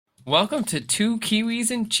Welcome to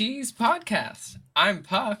 2Kiwis&Cheese podcast. I'm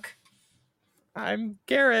Puck. I'm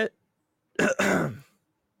Garrett. I'm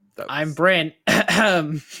Brent.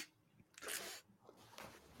 I'm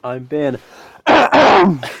Ben.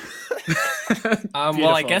 Well,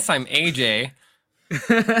 I guess I'm AJ.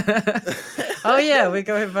 Oh yeah, we're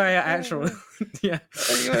going by our actual. Yeah.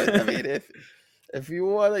 I mean, if you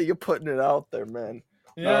want it, you're putting it out there, man.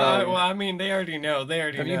 Yeah, well, I mean, they already know.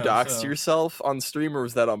 Have you doxed yourself on stream, or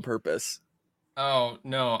was that on purpose? Oh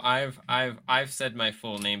no, I've said my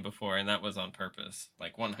full name before, and that was on purpose,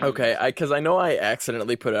 like 100%. Okay, because I know I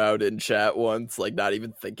accidentally put it out in chat once, like not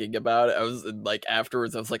even thinking about it. I was like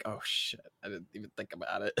afterwards, I was like, oh shit, I didn't even think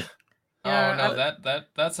about it. Yeah,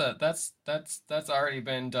 that's already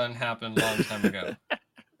been done, happened a long time ago.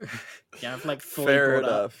 Yeah, I've like fully Fair brought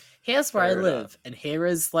enough. up. Here's where I Fair live, enough. and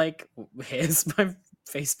here's my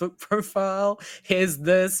Facebook profile. Here's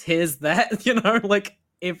this. Here's that. You know, like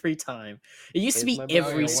every time. It used to Here's be my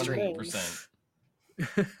every bio. stream. 100%.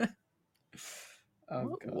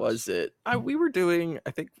 What was it? We were doing.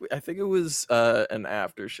 I think it was an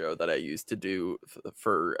after show that I used to do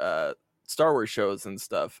for Star Wars shows and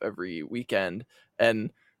stuff every weekend,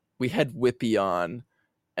 and we had Whippy on,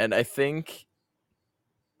 and I think,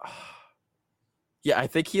 yeah, I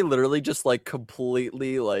think he literally just like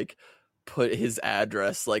completely like put his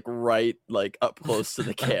address like right like up close to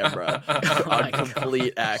the camera on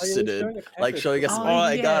complete accident, like showing us,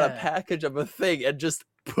 I got a package of a thing, and just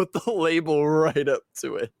put the label right up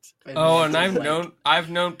to it. Oh, and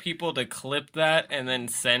I've known people to clip that and then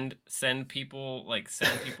send people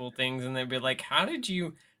things, and they'd be like, how did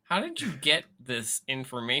you get this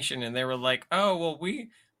information? And they were like, oh, well,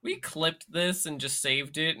 we clipped this and just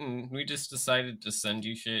saved it, and we just decided to send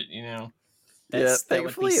you shit, you know.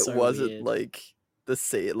 Thankfully so it wasn't weird. like the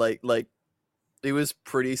same, like it was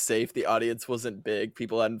pretty safe. The audience wasn't big.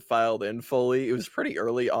 People hadn't filed in fully. It was pretty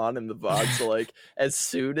early on in the VOD. So like as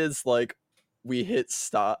soon as like we hit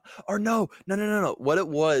stop, or no. What it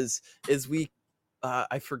was is we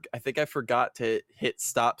I think I forgot to hit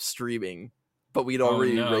stop streaming, but we'd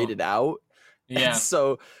already rated out. Yeah. And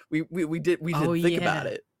so we didn't think about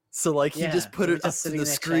it. So like he just put it up to the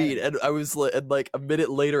screen, and I was like, and like a minute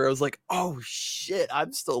later, I was like, "Oh shit,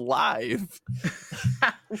 I'm still live,"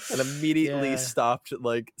 and immediately stopped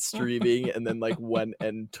like streaming, and then like went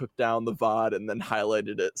and took down the VOD, and then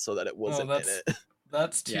highlighted it so that it wasn't in it.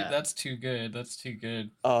 That's too good. That's too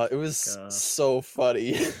good. It was so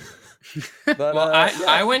funny. But well,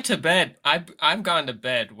 I went to bed. I've gone to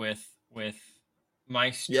bed with my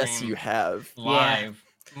stream. Yes, you have live.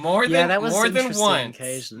 More than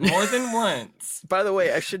once. More than once. By the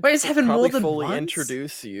way, I should probably fully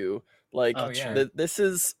introduce you. Like, this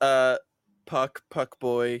is Puck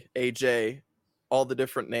Boy, AJ, all the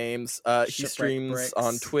different names. He streams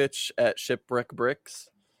on Twitch at Shipwreck Bricks.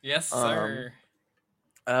 Yes, sir.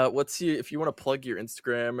 If you want to plug your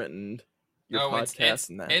Instagram and your podcast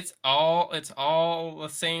and that? It's all the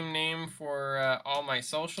same name for all my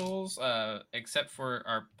socials, except for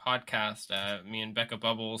our podcast. Me and Becca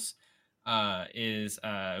Bubbles is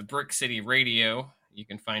BrickCityRadio. You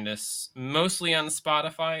can find us mostly on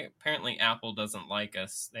Spotify. Apparently, Apple doesn't like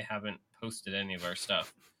us. They haven't posted any of our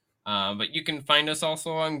stuff. But you can find us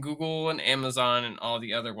also on Google and Amazon and all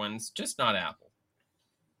the other ones, just not Apple.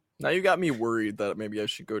 Now you got me worried that maybe I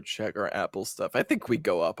should go check our Apple stuff. I think we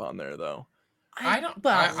go up on there though.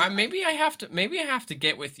 Maybe I have to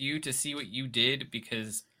get with you to see what you did,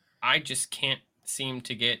 because I just can't seem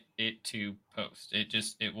to get it to post.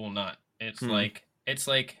 It will not. It's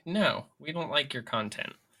like no, we don't like your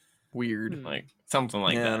content. Weird. Like something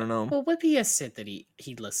like that. I don't know. Well, Whippy has said that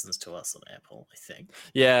he listens to us on Apple, I think.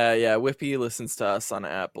 Yeah, Whippy listens to us on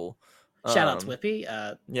Apple. Shout out to Whippy.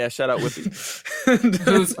 Yeah, shout out Whippy.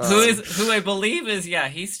 who I believe is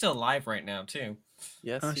he's still live right now too.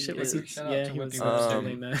 Yes, he is. Shout out to Whippy.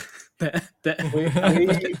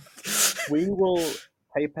 We will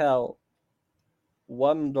PayPal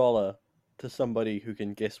 $1 to somebody who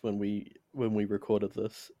can guess when we recorded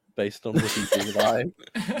this based on Whippy being live.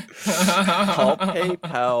 I'll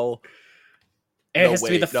PayPal. It has to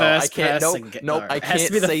be the first person. Nope, I can't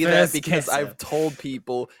say that because I've told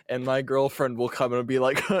people, and my girlfriend will come and be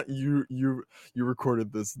like, "You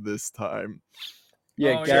recorded this time."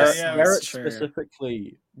 Yeah, Garrett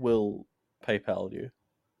specifically will PayPal you.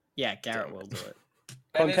 Yeah, Garrett will do it.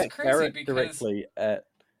 Contact Garrett directly at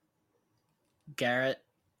Garrett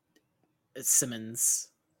Simmons.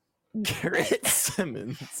 Garrett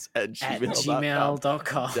Simmons at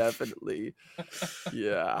gmail.com. Definitely.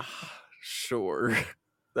 Yeah. Sure.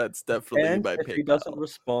 That's definitely and my if PayPal. he doesn't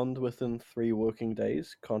respond within 3 working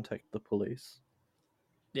days, contact the police.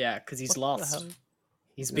 Yeah, because he's What the lost. hell?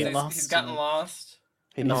 He's been lost. He's gotten lost.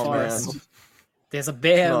 He in the needs Oh, to forest. man. There's a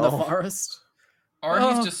bear in the No. forest. Or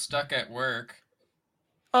Oh. he's just stuck at work.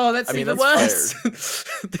 Oh, that's I mean, even that's worse.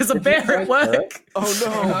 There's a If you bear find at work. Oh If you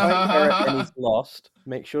no! find Eric and he's lost,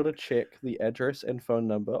 make sure to check the address and phone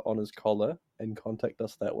number on his collar and contact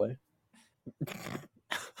us that way.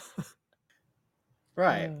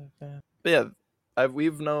 Right. But yeah,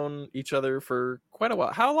 we've known each other for quite a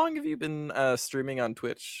while. How long have you been streaming on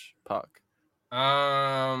Twitch, Puck?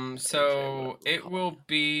 So it will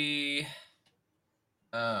be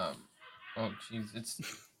oh jeez, it's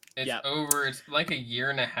Yep. over. It's like a year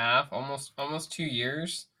and a half, almost 2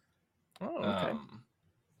 years. Oh, okay.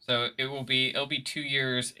 So it'll be 2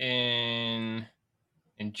 years in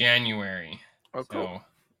January. Oh, cool.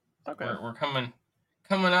 So Okay. we're coming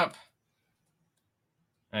up.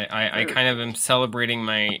 I Very kind of cool. am celebrating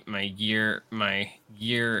my year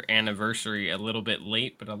anniversary a little bit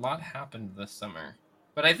late, but a lot happened this summer.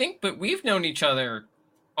 But we've known each other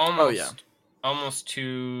almost almost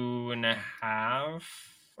 2.5.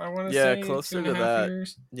 I want to Yeah, say closer 2.5 to that.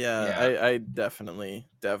 years. Yeah, Yeah. I definitely.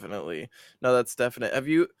 No, that's definite. Have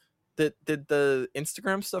you did the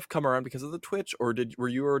Instagram stuff come around because of the Twitch, or were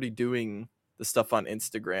you already doing the stuff on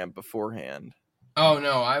Instagram beforehand? Oh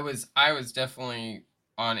no, I was definitely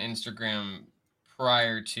on Instagram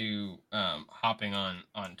prior to hopping on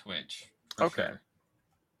Twitch for Okay. sure.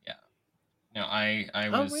 Yeah. No, I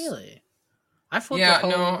Oh, was. really? I thought Yeah, the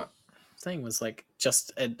whole no. thing was like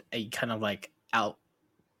just a kind of like a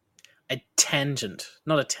tangent,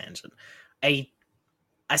 not a tangent, a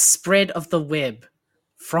spread of the web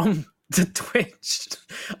from the Twitch.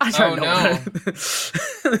 I don't know.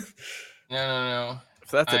 no. What No.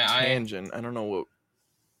 If that's a I- tangent, I don't know what.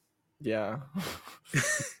 Yeah.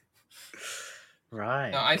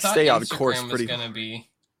 Right. No, I thought Stay on Instagram course was pretty gonna be.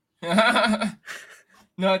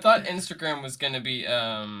 No, I thought Instagram was gonna be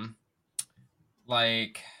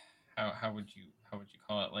like how would you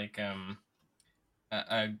call it, like a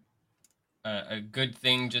a good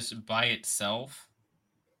thing just by itself,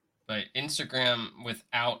 but Instagram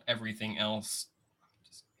without everything else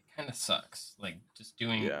just kind of sucks. Like just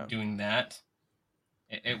doing that,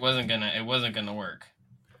 it wasn't gonna work.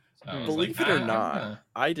 So I was Believe like, it or I'm not, gonna.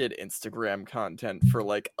 I did Instagram content for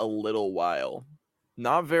like a little while.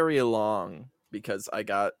 Not very long because I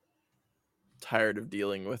got tired of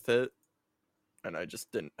dealing with it and I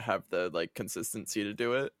just didn't have the like consistency to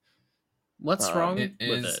do it. What's wrong It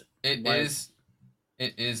with is. it?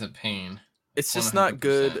 It is a pain. It's just not 100%.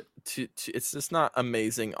 good to it's just not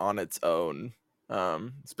amazing on its own.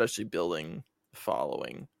 Especially building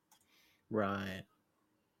following. Right.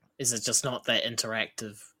 Is it just not that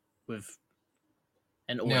interactive with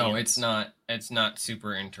an audience? No, it's not. It's not super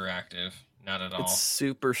interactive. Not at all. It's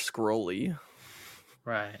super scrolly.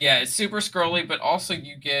 Right. Yeah, it's super scrolly, but also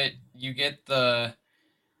you get the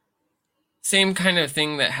same kind of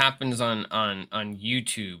thing that happens on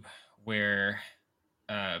YouTube, where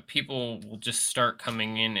people will just start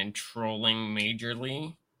coming in and trolling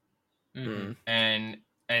majorly, Mhm. and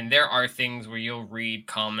there are things where you'll read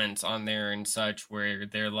comments on there and such where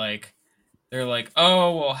they're like,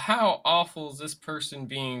 oh well, how awful is this person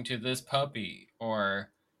being to this puppy, or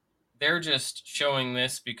they're just showing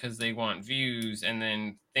this because they want views, and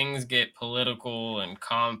then things get political and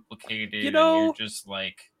complicated, You know, and you're just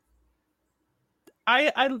like,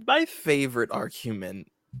 I my favorite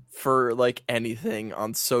argument for like anything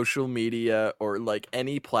on social media or like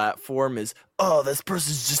any platform is, oh, this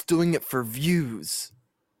person's just doing it for views.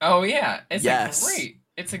 oh yeah, it's Yes.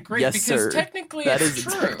 it's a great Yes, because sir. technically That it's is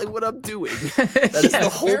true. exactly what I'm doing. That is Yeah, the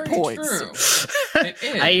whole very point. true. It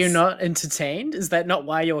is. Are you not entertained? Is that not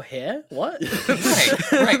why you're here? What?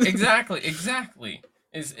 right, exactly.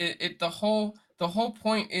 Is it the whole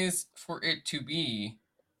point is for it to be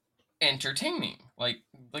entertaining. Like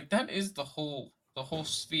that is the whole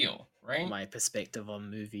spiel, right? My perspective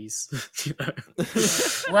on movies. You know?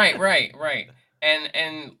 Right.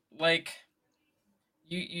 And like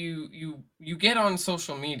you get on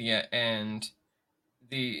social media and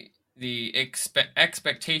the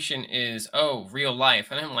expectation is, oh, real life,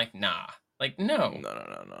 and I'm like, nah. Like, no.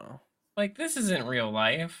 No. Like, this isn't real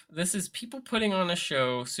life. This is people putting on a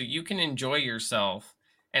show so you can enjoy yourself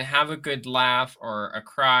and have a good laugh or a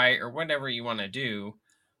cry or whatever you want to do.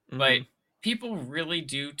 But Mhm. people really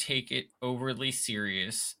do take it overly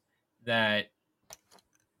serious that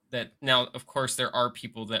now, of course, there are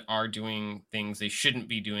people that are doing things they shouldn't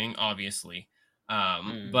be doing, obviously.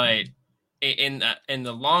 But in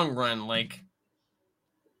the long run, like,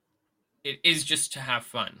 it is just to have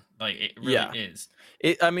fun. Like it really is.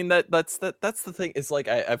 I mean that's the thing. Is like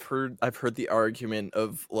I've heard the argument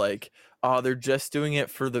of like, oh, they're just doing it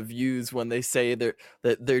for the views when they say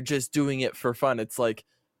they're just doing it for fun. It's like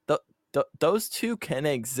those two can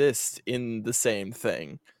exist in the same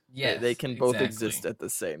thing. Yes, they can both exist exactly. at the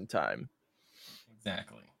same time.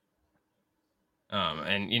 Exactly.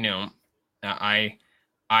 And you know, I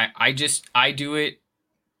do it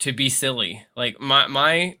to be silly. Like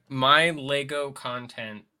my Lego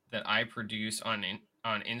content that I produce on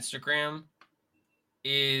Instagram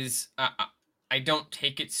is I don't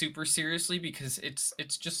take it super seriously because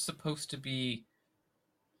it's just supposed to be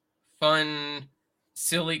fun,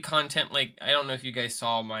 silly content. Like I don't know if you guys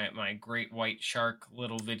saw my great white shark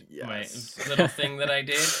my Yes. little thing that I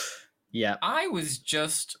did. Yeah.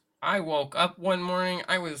 I woke up one morning,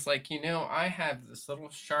 I was like, you know, I have this little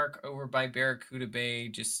shark over by Barracuda Bay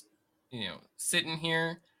just, you know, sitting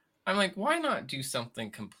here. I'm like, why not do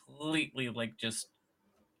something completely like just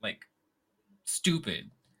like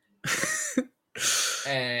stupid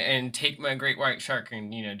and take my great white shark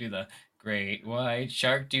and, you know, do the great white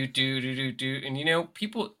shark do do do do do, and you know,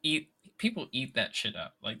 people eat that shit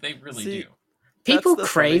up. Like they really do. People That's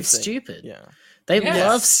the crave funny thing. stupid. Yeah. They Yes.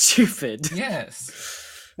 love stupid. Yes.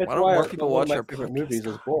 That's Why don't why more people one of watch my our favorite podcast? movies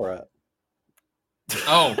is Borat.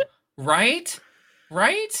 Oh, right?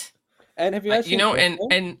 Right? And have you guys You seen know,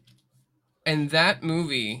 Airplane? and that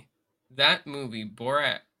movie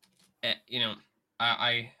Borat, you know,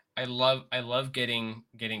 I love getting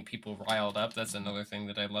people riled up. That's another thing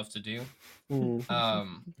that I love to do.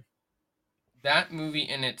 That movie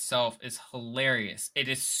in itself is hilarious. It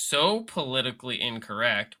is so politically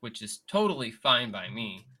incorrect, which is totally fine by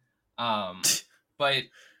me. But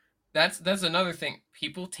that's another thing.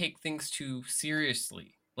 People take things too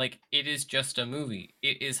seriously. Like it is just a movie.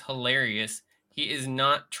 It is hilarious. He is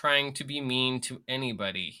not trying to be mean to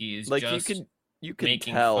anybody. He is Like just you can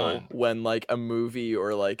making tell fun. when like a movie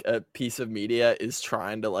or like a piece of media is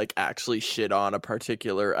trying to like actually shit on a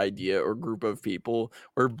particular idea or group of people.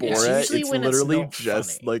 Or Borat, usually it's when it's literally not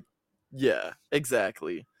just funny. like, yeah,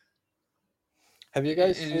 exactly. Have you It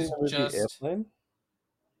guys seen is the movie just Airplane?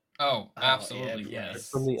 absolutely yeah, It's yes.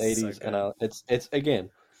 from the So 80s, good. and it's again.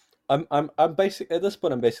 I'm basic at this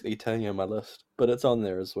point. I'm basically telling you my list, but it's on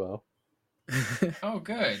there as well. Oh,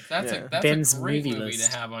 good. That's Yeah. a Ben's great movie movie to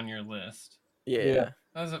list. have on your list. Yeah.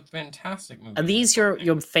 That's a fantastic movie. Are to these have on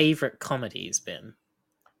your there. favorite comedies, Ben?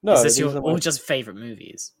 No, Is this these your are my or just favorite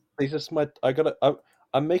movies? these are my I got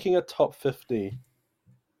I'm making a top 50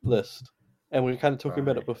 list, and we were kind of talking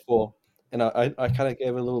about it Right. before. And I kind of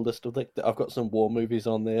gave a little list of like I've got some war movies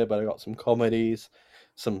on there, but I got some comedies,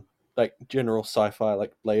 some like general sci-fi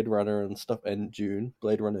like Blade Runner and stuff, and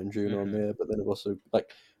Blade Runner and June on Mhm. there. But then I've also like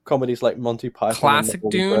comedies like Monty Python and the Classic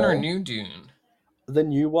Holy Dune or Grail. new Dune? The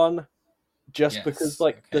new one, just because Yes.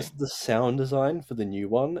 like Okay. the sound design for the new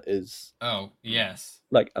one is Oh, yes.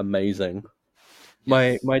 like amazing.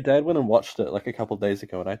 Yes. My dad went and watched it like a couple of days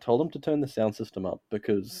ago, and I told him to turn the sound system up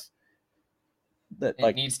because that It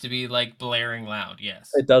like needs to be like blaring loud.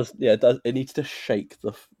 Yes. it does. Yeah, it does. It needs to shake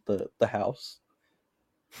the house.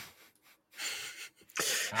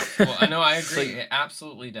 Well, I know I agree. So- It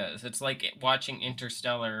absolutely does. It's like watching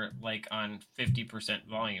Interstellar like on 50%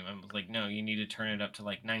 volume. I'm like, no, you need to turn it up to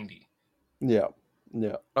like 90. Yeah,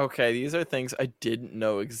 yeah. Okay, these are things I didn't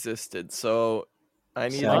know existed. So I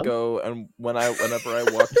need to Son? go, and whenever I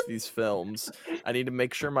watch these films, I need to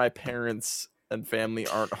make sure my parents and family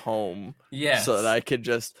aren't home Yes. so that I could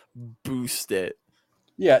just boost it.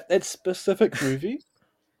 Yeah, it's specific movies.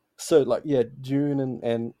 So like yeah, Dune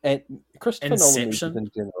and Christopher Nolan movies Inception?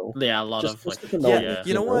 in general. Yeah, a lot Just of like Christopher Yeah, Nolan in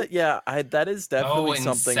you know general. what? Yeah, that is definitely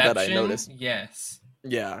Oh, something that I Inception? noticed. Yes.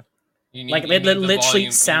 Yeah. You need, like you they need the literally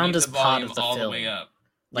volume, sound you need is the part volume of the all film. the way up.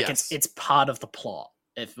 Like Yes. it's part of the plot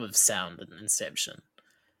if with sound and Inception.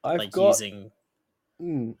 I've Like got using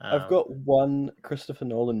I've got one Christopher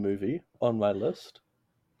Nolan movie on my list.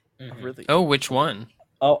 Really? Oh, which one?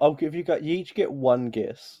 I'll give you each get one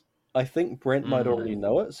guess. I think Brent might Mm. already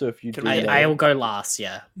know it, so if you Can do we- know I it, will go last,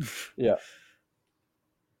 yeah. yeah.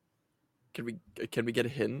 Can we get a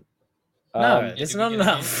hint? No, Yeah, there's do we not get a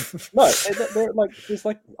enough. No, they're like there's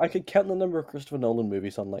like I could count the number of Christopher Nolan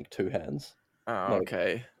movies on like two hands. Oh, Like,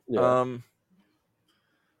 okay. yeah.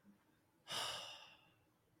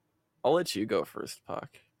 I'll let you go first, Puck.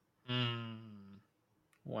 Mm.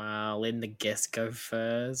 Wow, letting the guest go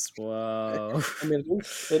first. Whoa. I mean,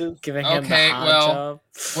 it is. Giving him the Okay, hard job.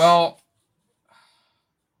 well,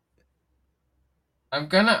 I'm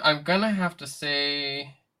gonna have to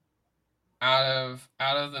say out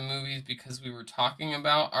of the movies, because we were talking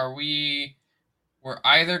about, are we we're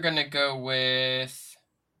either gonna go with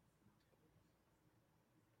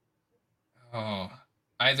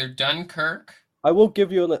either Dunkirk. I will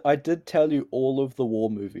give you I did tell you all of the war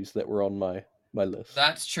movies that were on my list.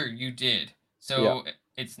 That's true, you did. So Yeah.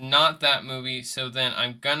 it's not that movie. So then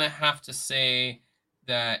I'm gonna have to say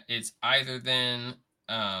that it's either then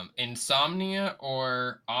Insomnia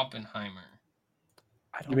or Oppenheimer.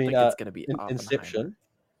 I You don't mean think it's gonna be Inception?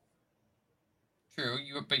 True,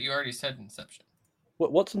 but you already said Inception.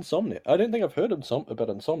 What's Insomnia? I don't think I've heard about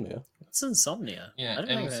Insomnia. What's Insomnia? Yeah, I don't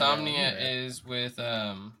think Insomnia I've heard is with who's in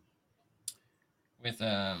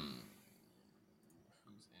the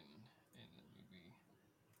movie?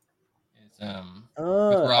 It's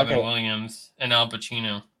with Robin Okay. Williams and Al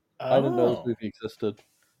Pacino. I didn't know this Oh. movie existed.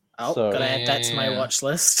 Oh, So gotta add that to my Yeah. watch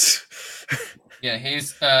list. Yeah,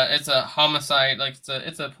 he's it's a homicide, like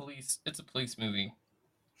it's a police movie.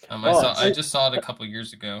 I just saw it a couple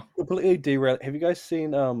years ago. completely derailed. Have you guys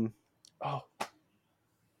seen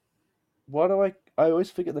why do I always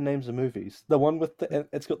forget the names of movies? The one with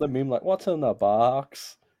it's got the meme like what's in the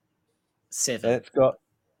box? And 7. it's got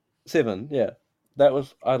 7, yeah.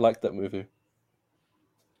 I liked that movie.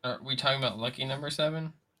 Are we talking about Lucky Number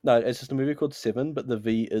 7? No, it's just a movie called 7, but the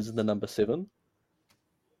V is the number 7.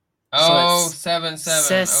 Oh, it's 7. Says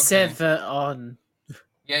Okay. 7 on.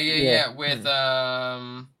 Yeah. With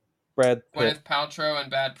Brad Pitt. Gwyneth Paltrow and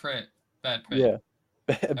Bad Pitt. Yeah.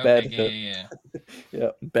 Okay, Bad yeah, Pitt. yeah.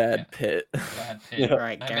 Yeah. Bad Yeah. Pit. Bad Pitt. Yeah. All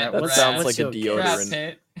right, I Garrett. meant That sounds What's like a your Brad deodorant.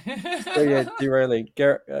 Pitt. Oh yeah, derailing.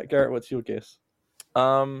 Garrett, what's your guess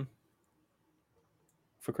for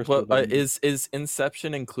Crystal? Well, is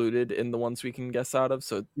Inception included in the ones we can guess out of?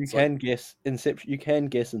 So You it's can guess Inception. You can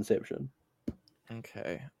guess Inception.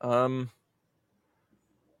 okay.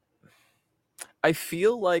 I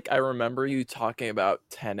feel like I remember you talking about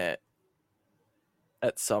Tenet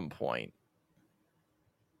at some point.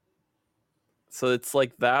 So it's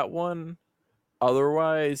like that one.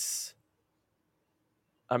 Otherwise,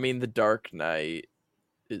 I mean, The Dark Knight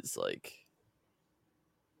is like.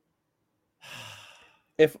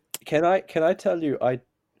 Can I tell you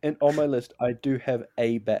on my list I do have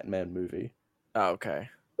a Batman movie. Oh, okay.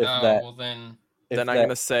 Well then. Then I'm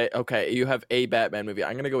gonna say okay. You have a Batman movie.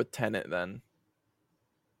 I'm gonna go with Tenet then.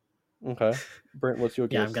 Okay. Brent, what's your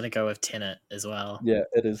guess? Yeah, I'm gonna go with Tenet as well. Yeah,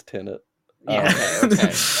 it is Tenet. Yeah.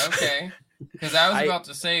 Okay. Because I was about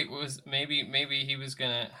to say maybe he was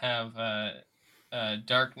gonna have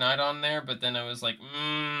Dark Knight on there, but then I was like,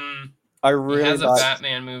 I really he has a like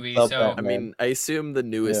Batman movie, the so Batman. I mean, I assume the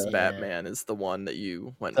newest Yeah. Batman is the one that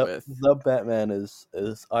you went the, with. the Batman is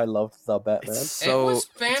I love the Batman. it was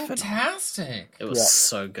fantastic. It was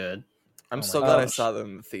so good. I'm Oh so my glad I gosh. saw them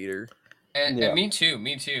in the theater. And Yeah. me too.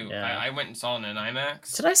 Yeah. I went and saw it in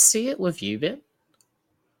IMAX. Did I see it with you, Ben?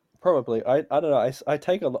 Probably. I don't know.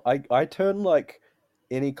 I turn like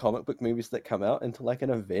any comic book movies that come out into like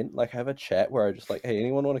an event. Like I have a chat where I just like, hey,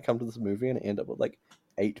 anyone want to come to this movie, and end up with like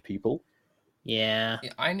 8 people. Yeah.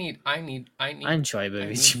 I enjoy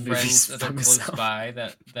movies. friends that by are close myself. by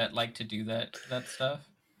that like to do that stuff.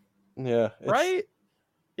 Yeah. Right?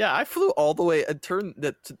 Yeah, I flew all the way.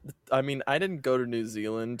 I mean, I didn't go to New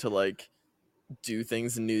Zealand to like do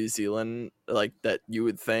things in New Zealand like that you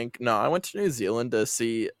would think. No, I went to New Zealand to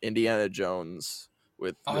see Indiana Jones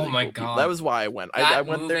with. Oh my cool people. God. That was why I went. That I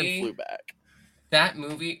went there and movie- flew back. That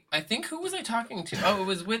movie, I think, who was I talking to? Oh, it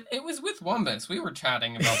was with Wumbus. We were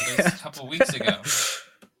chatting about this a couple weeks ago,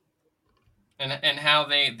 and how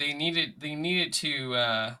they needed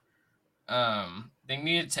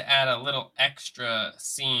to add a little extra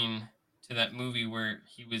scene to that movie where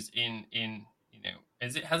he was in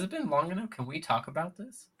has it been long enough? Can we talk about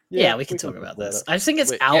this? Yeah, we can talk about this. I think it's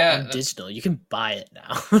Wait, out yeah, on digital. You can buy it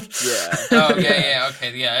now. Yeah. Oh yeah,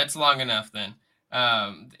 okay, yeah, it's long enough then.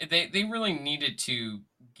 They really needed to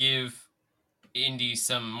give Indy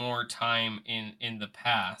some more time in the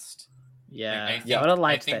past. Yeah, I I think- would have I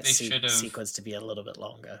liked think that they should've- sequence to be a little bit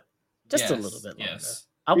longer. Just a Yes, little bit longer. yes.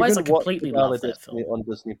 Otherwise, I You can watch completely the love Ballad that Destiny film. on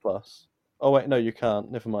Disney Plus. Oh wait, no, you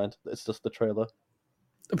can't. Never mind. It's just the trailer.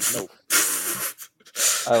 Nope.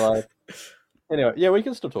 I lied. Anyway, yeah, we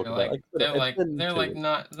can still talk They're about like it. It's been 2 weeks.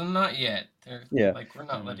 not yet. They're Yeah. like, we're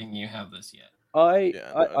not letting you have this yet. I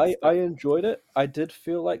it's enjoyed it. I did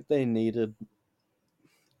feel like they needed.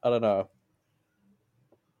 I don't know.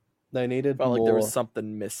 They needed Felt more. like there was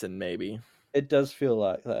something missing, maybe. It does feel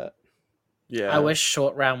like that. Yeah. I wish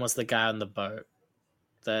Short Round was the guy on the boat.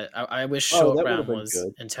 I wish Oh, Short that Round would've been was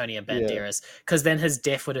good. Antonio Yeah. Banderas, because then his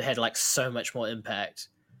death would have had like so much more impact.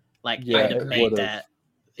 Like Yeah, I'd have it made would've. that.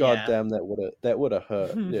 God yeah, damn, that would have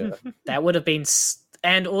hurt. Yeah. that would have been,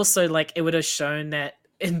 and also like it would have shown that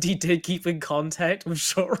Indy did keep in contact with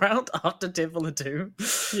Short Round after Temple of Doom.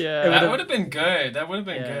 Yeah. That would have been good. That would have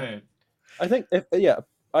been Yeah. good. I think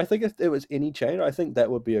if it was any chain, I think that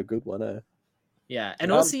would be a good one. Yeah,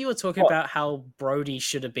 and Um, also you were talking what? about how Brody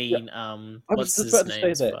should have been. I was What's just his about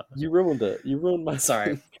to say name? that. You ruined it. You ruined my.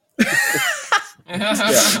 Sorry.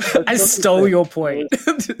 I I stole your point.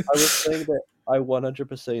 I was saying that I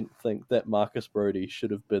 100% think that Marcus Brody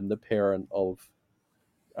should have been the parent of,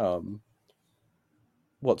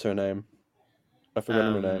 what's her name? I've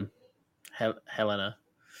forgotten her name. Helena.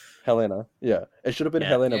 Helena. Yeah, it should have been Yeah.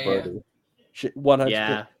 Helena Yeah, Brody. 100%.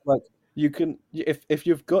 Yeah. Like you can, if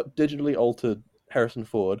you've got digitally altered Harrison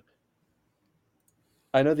Ford,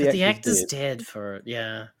 I know But the actor's actor's dead for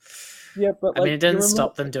yeah. Yeah, but I mean, it didn't you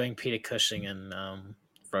stop them doing Peter Cushing and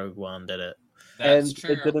Rogue One, did it? That's and true.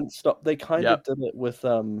 it didn't stop. They kind of did it with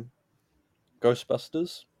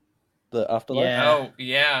Ghostbusters, the Afterlife. Yeah. Oh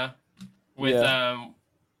yeah, with Yeah.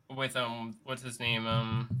 what's his name?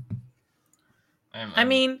 I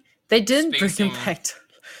mean, they didn't bring him spacing- back.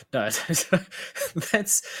 No,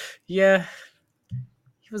 that's yeah.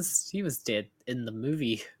 He was dead in the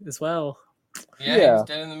movie as well. yeah, he Yeah. was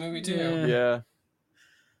dead in the movie too. Yeah. Yeah.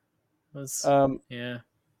 Was yeah.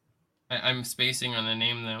 I'm spacing on the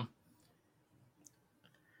name though.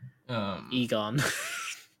 Egon.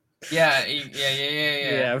 Yeah.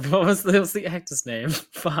 Yeah. What was the actor's name?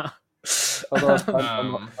 Fuck. Hold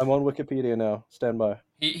on, I'm on Wikipedia now. Stand by.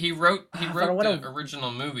 He wrote but I the wanna-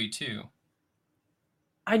 original movie too.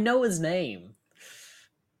 I know his name.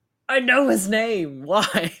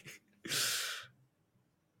 Why?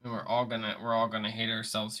 And we're all gonna hate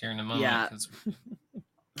ourselves here in a moment. Yeah. 'Cause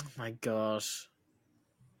Oh my gosh.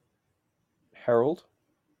 Harold.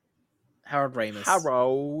 Harold Ramis.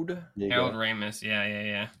 Harold. There you Harold go. Ramis.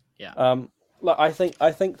 Yeah. Look, I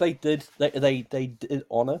think they did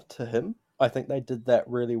honor to him. I think they did that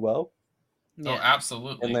really well Oh, Yeah.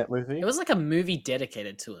 absolutely. in that movie. It was like a movie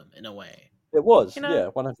dedicated to him in a way. It was, You know- yeah,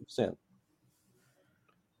 100%.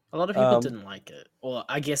 A lot of people Um, didn't like it. Or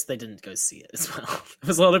I guess they didn't go see it as well. There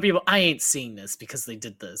was a lot of people, I ain't seen this because they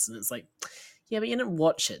did this. And it's like, yeah, but you didn't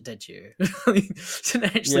watch it, did you? You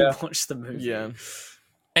didn't actually Yeah. watch the movie. Yeah.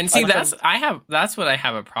 And see, I that's what I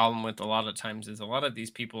have a problem with a lot of times is a lot of these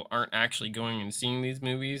people aren't actually going and seeing these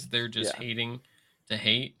movies. They're just Yeah. hating to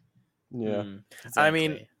hate. Yeah. I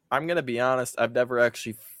mean, exactly. I'm gonna be honest. I've never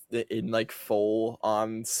actually in like full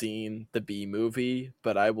on seen the B movie,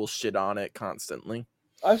 but I will shit on it constantly.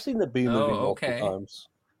 I've seen the B movie Oh, multiple okay. times.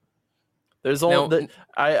 There's No, only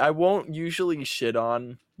I won't usually shit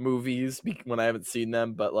on movies when I haven't seen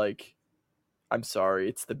them, but like, I'm sorry,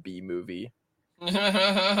 it's the B movie.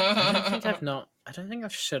 I don't think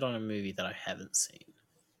I've shit on a movie that I haven't seen.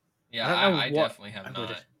 Yeah, I don't know I what definitely have I not.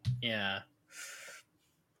 would've- Yeah.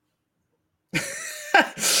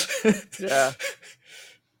 Yeah.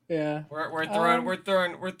 Yeah. We're throwing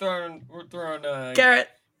Garrett,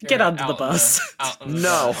 get Garrett under the out in bus. out in the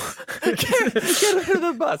No. bus. Get under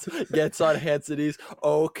the bus. Gets on hands and knees.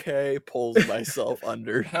 Okay, pulls myself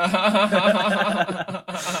under.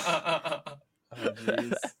 Oh,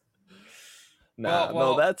 jeez. Nah,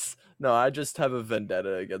 Well- no, I just have a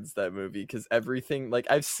vendetta against that movie because everything, like,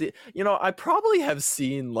 I've seen, I probably have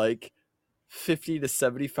seen like 50 to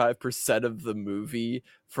 75% of the movie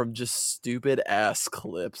from just stupid ass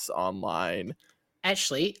clips online.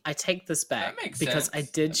 Actually, I take this back makes because I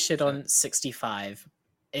sense. did That shit makes on sense. 65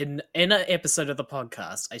 in an episode of the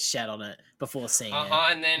podcast. I shat on it before seeing it.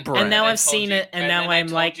 And then And now I've seen it, and now then I I'm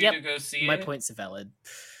told like, you yep, to go see My it. points are valid.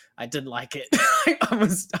 I didn't like it.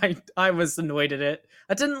 I was annoyed at it.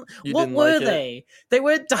 I didn't. You What didn't were like it? they? They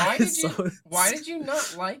weren't Why did you? dinosaurs. Why did you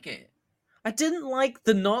not like it? I didn't like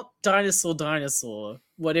the not dinosaur,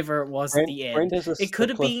 whatever it was at the end. Brent is a It could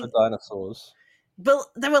have stickler been, for dinosaurs. but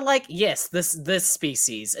they were like, yes, this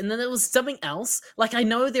species, and then there was something else. Like I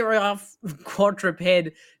know there are quadruped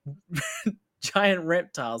giant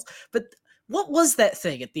reptiles, but what was that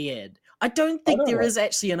thing at the end? I don't think don't there know. is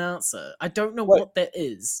actually an answer. I don't know Wait. what that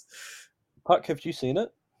is. Puck, have you seen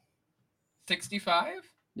it? 65?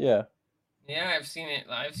 Yeah. Yeah, I've seen it.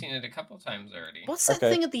 I've seen it a couple times already. What's that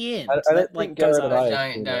Okay. thing at the end? I don't that think goes Garrett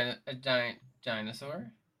and out? I- A giant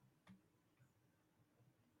dinosaur.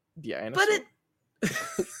 Yeah, But it.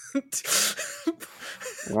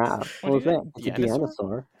 Wow. What was that? It's a Dinosaur?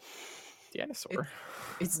 dinosaur. Dinosaur.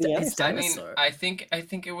 it's I mean, dinosaur. I think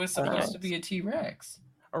it was supposed to be a T-Rex.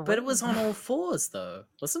 But it was on all fours, though,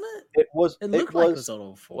 wasn't it? It was. It looked like it was on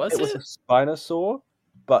all fours. Was It was it? a Spinosaur,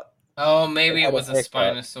 but Oh, maybe It it had a was a haircut.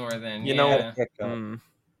 Spinosaur then. You know- yeah. had a haircut. Mm.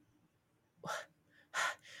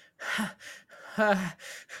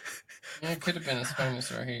 Yeah, it could have been a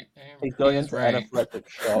Spinosaur. Hey, He's going He's into right. anaphylactic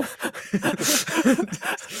shock.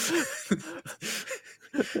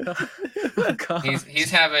 Oh, God.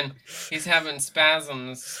 He's having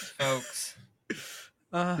spasms, folks.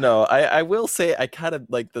 No, I will say I kind of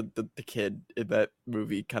like the kid in that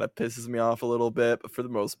movie kind of pisses me off a little bit, but for the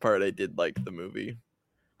most part, I did like the movie.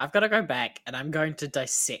 I've got to go back and I'm going to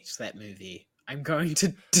dissect that movie. I'm going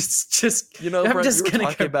to just You know, I'm Brett, just you were gonna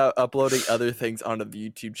talking go- about uploading other things onto the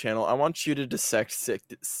YouTube channel. I want you to dissect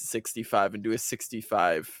 65 and do a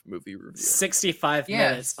 65 movie review. 65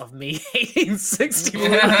 Yes. minutes of me hating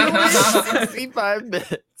 65. 65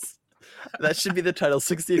 minutes. That should be the title.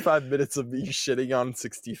 65 minutes of me shitting on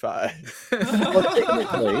 65. Well,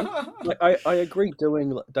 technically, like, I agree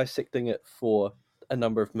dissecting it for a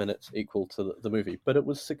number of minutes equal to the movie, but it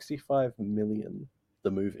was 65 million,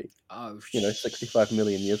 the movie. Oh, 65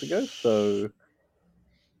 million years ago, so,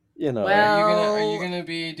 Well, Are you gonna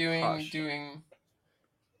be doing Hush. doing?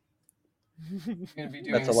 You're gonna be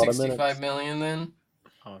doing That's a lot of 65 minutes. million then?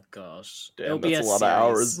 Oh gosh. Damn, It'll be that's a a lot series. of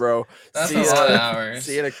hours, bro. That's See a lot of ya- hours.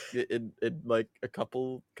 See you in like a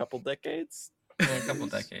couple decades. In a couple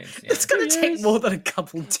decades. Yeah. It's gonna 2 take years. more than a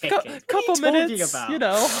couple decades. Couple what are you minutes, talking about? you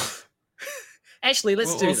know. Actually,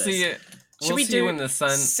 let's do we'll this. see it. Should We'll we see do when the sun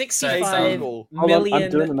sets 65 on. Google. hold million? on, I'm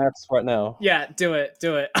doing the maths right now. Yeah, do it. I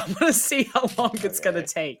want to see how long it's gonna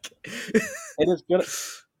Okay. take. It is gonna.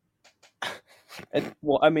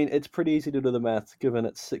 Well, I mean, it's pretty easy to do the maths given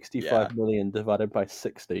it's 65 million divided by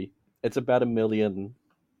 60. It's about 1 million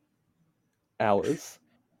hours.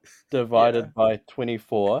 Divided by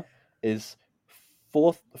 24 is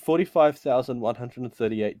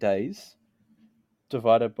 45,138 days.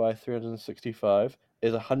 Divided by 365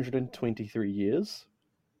 is 123 years.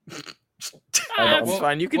 That's Well,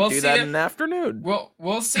 fine. You can we'll do see that it- in an afternoon.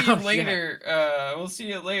 We'll see Oh, you yeah. later. We'll see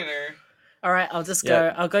you later. All right, I'll just go.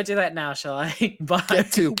 Yeah. I'll go do that now, shall I? Bye.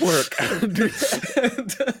 Get to work.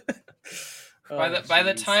 By Oh, the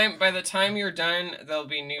jeez. time you're done, there'll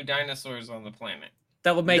be new dinosaurs on the planet.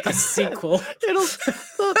 That will make a sequel.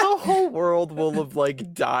 The whole world will have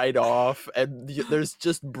like died off, and there's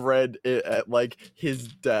just bread at like his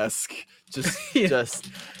desk, just Yeah. just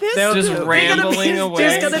There'll- Just they're gonna rambling be, away.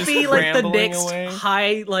 There's gonna just be like the rambling next away.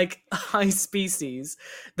 high species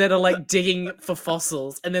that are like digging for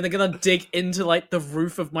fossils, and then they're gonna dig into like the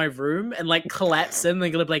roof of my room and like collapse in. And they're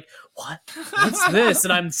gonna be like, "What? What's this?"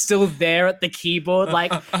 And I'm still there at the keyboard,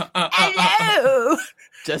 like, "Hello,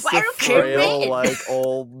 just a welcome frail in. like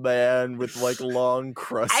old man with like long I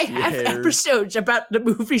crusty have hair. episodes about the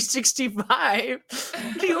movie 65.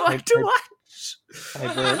 Do you want to watch?"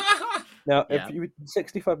 Hey, Brent. Now, Yeah. if you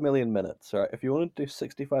 65 million minutes, right? If you want to do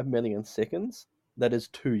 65 million seconds, that is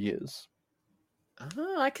 2 years.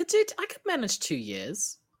 Oh, I could manage 2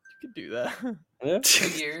 years. You could do that. Yeah. 2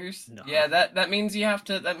 years. No. Yeah, that means you have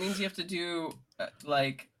to. That means you have to do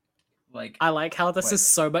like. I like how this What, is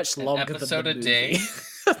so much an longer than episode the a movie. day?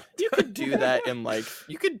 You could do that in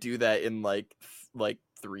like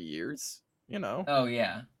 3 years. You know, Oh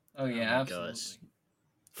yeah. Oh my yeah. gosh. Absolutely.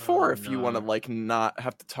 4 Oh, if you want to no. like not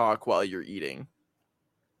have to talk while you're eating.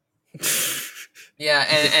 Yeah,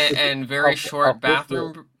 and very I'll short put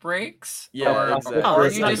bathroom breaks. Yeah, or, exactly. Oh, Or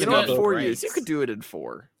it's you not just you gonna know get, be what? 4 breaks. years. You could do it in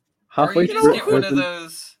 4. or Halfway you just through, get it one turns of in-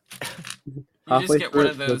 those. You halfway just get through one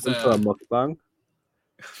it of turns those. into a mukbang.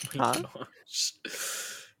 Huh?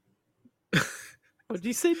 What did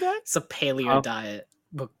you say, Matt? It's a paleo Half- diet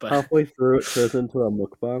mukbang. Halfway through, it turns into a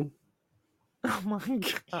mukbang. Oh my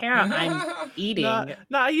god. Here I'm eating.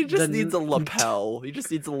 Nah, he just the- needs a lapel. He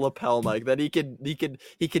just needs a lapel mic. Then he can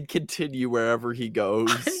continue wherever he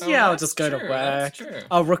goes. Oh, Yeah, I'll that's just go to true, work. That's true.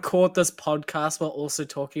 I'll record this podcast while also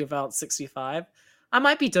talking about 65. I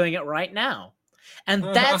might be doing it right now. And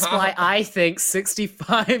that's why I think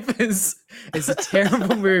 65 is a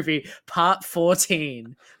terrible movie. Part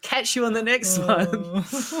 14. Catch you on the next one.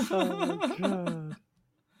 Oh my god.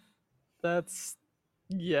 That's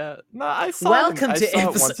yeah. No, I saw Welcome it, to I saw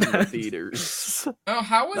it once in the episode- theaters. Oh,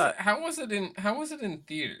 how was That- how was it in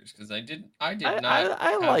theaters? Because I did I not.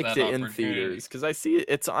 I have liked that it in opportunity. theaters because I see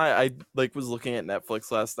it's I like was looking at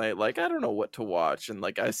Netflix last night. Like I don't know what to watch, and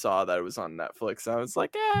like I saw that it was on Netflix. And I was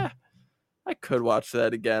like, I could watch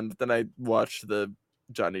that again. But then I watched the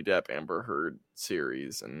Johnny Depp Amber Heard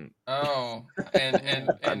series, and Oh, and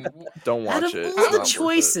don't Out watch of it. It's all the not worth it.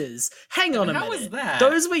 choices, hang on a How minute. was that?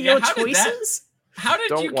 Those were Yeah, your how did that- choices? how did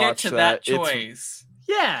Don't you get watch to that. that It's- choice?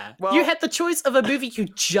 Yeah, Well- you had the choice of a movie you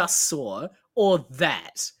just saw or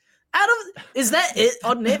that. Is that it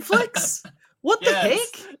on Netflix? What the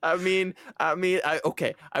Yes. heck?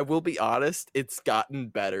 Okay, I will be honest, it's gotten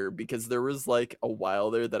better because there was like a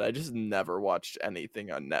while there that I just never watched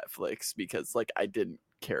anything on Netflix because like I didn't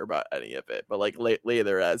care about any of it. But like lately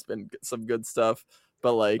there has been some good stuff.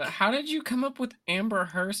 But like But how did you come up with Amber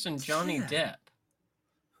Heard and Johnny Yeah. Depp?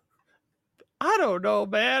 I don't know,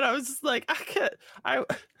 man. I was just like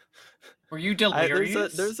Were you there's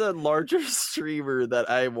delirious? a larger streamer that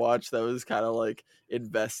I watched that was kind of like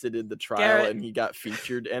invested in the trial Garrett. and he got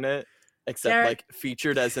featured in it. Except Garrett. like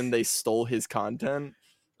featured as in they stole his content.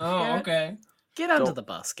 Oh, Garrett. okay. Get under Don't- the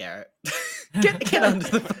bus, Garrett. get under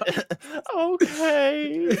the bus.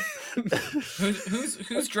 Okay.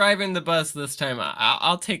 Who's driving the bus this time?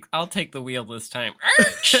 I'll take the wheel this time.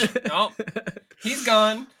 Oh, he's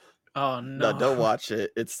gone. Oh no. No, don't watch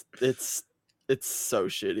it. It's so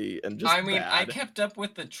shitty and just I mean, I bad. kept up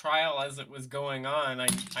with the trial as it was going on.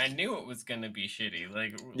 I knew it was gonna be shitty.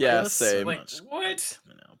 Like, Yeah, There's so same. like much what?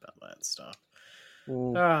 I know about that stuff.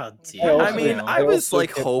 Mm. Oh I dear. also- I mean, Yeah. I was also like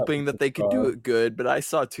kept up hoping with that the they could do trial. it good, but I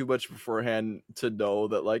saw too much beforehand to know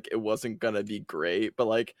that like it wasn't gonna be great. But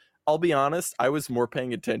like, I'll be honest, I was more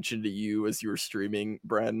paying attention to you as you were streaming,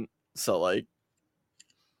 Bren. So like,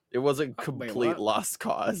 it wasn't Wait, complete what? lost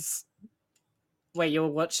cause. Wait, you were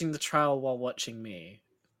watching the trial while watching me.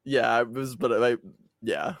 Yeah, I was, but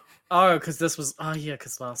yeah. Oh, because this was. Oh yeah,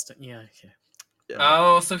 because last. Yeah. Okay. Yeah.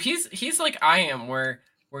 Oh, so he's like I am, where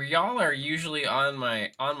y'all are usually on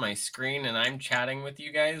my screen and I'm chatting with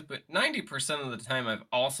you guys, but 90% of the time I've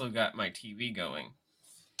also got my TV going.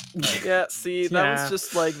 Like, Yeah, see, that Yeah. was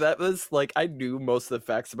just like that was like I knew most of the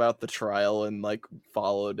facts about the trial and like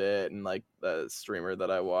followed it and like the streamer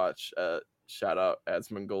that I watch, shout out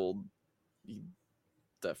Asmongold.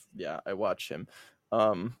 Yeah, I watch him.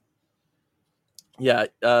 Yeah,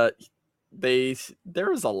 there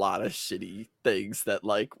was a lot of shitty things that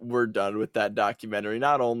like were done with that documentary.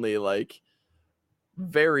 Not only like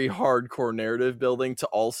very hardcore narrative building to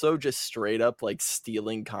also just straight up like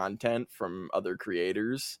stealing content from other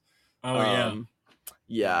creators. Yeah,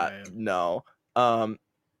 Yeah. no.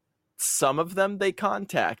 Some of them they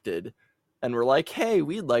contacted and were like, "Hey,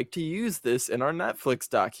 we'd like to use this in our Netflix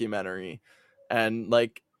documentary." And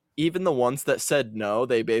like even the ones that said no,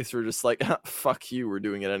 they basically were just like, "Fuck you, we're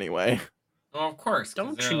doing it anyway." well, of course. 'Cause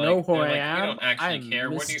Don't they're you like- know who they're I like, am? We don't actually I'm care.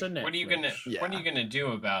 What Mr. are you Netflix. what are you gonna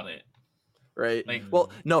do about it? Right. Like,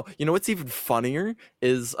 Well, no, you know what's even funnier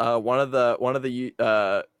is one of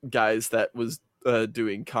the guys that was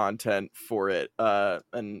doing content for it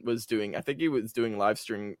and was doing, I think he was doing live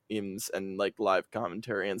streams and like live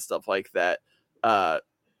commentary and stuff like that.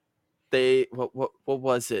 They what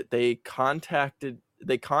was it? They contacted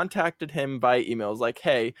him by emails like,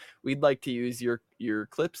 "Hey, we'd like to use your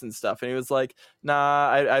clips and stuff." And he was like, "Nah,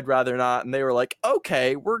 I'd rather not." And they were like,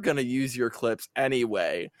 "Okay, we're gonna use your clips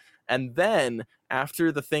anyway." And then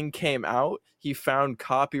after the thing came out, he found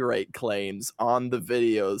copyright claims on the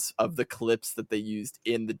videos of the clips that they used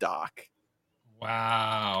in the doc.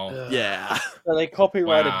 wow. Ugh. Yeah. So they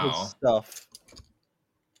copyrighted Wow. his stuff.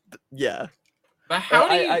 Yeah. But how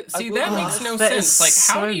do you I see will that be makes honest, no that is sense?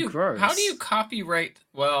 Like how so do you gross. copyright?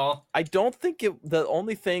 Well, I don't think the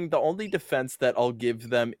only defense that I'll give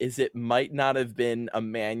them is it might not have been a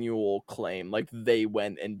manual claim, like they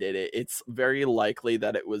went and did it. It's very likely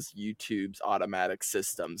that it was YouTube's automatic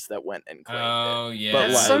systems that went and claimed oh it. yeah, But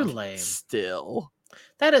That's like, so lame. still,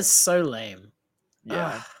 That is so lame.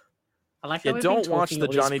 yeah, Ugh. I like how yeah. we've been Don't watch talking the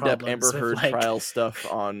all these Johnny Depp Amber problems with, Heard like- trial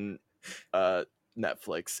stuff on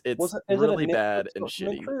Netflix. It's Is really it a bad Netflix and shitty.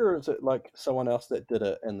 documentary, or is it like someone else that did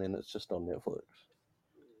it and then it's just on Netflix?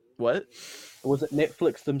 What? Was it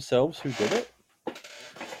Netflix themselves who did it?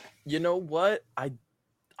 You know what? I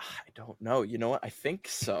don't know. You know what? I think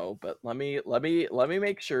so, but let me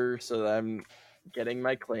make sure so that I'm getting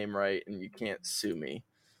my claim right and you can't sue me.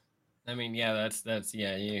 I mean, yeah, that's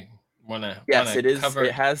yeah. You wanna Yes, it is. Cover,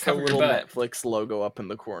 It has the cover your little butt. Netflix logo up in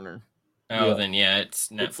the corner. Oh, Yeah. then yeah, it's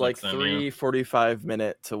Netflix. It's like then, 3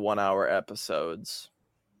 45-minute to 1 hour episodes.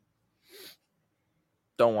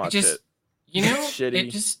 Don't watch it. You know,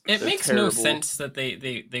 Shitty. it They're makes no terrible. sense that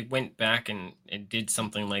they went back and did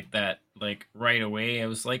something like that like right away. I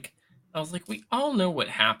was like, we all know what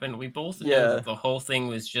happened. We both know Yeah. that the whole thing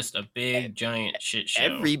was just a big giant shit show.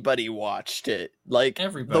 Everybody watched it. Like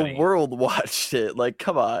Everybody. the world watched it. Like,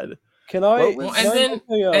 come on. Can I? What was- Well, can I make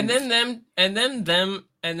a,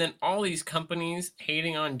 and then all these companies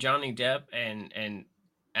hating on Johnny Depp and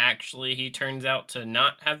actually he turns out to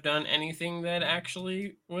not have done anything that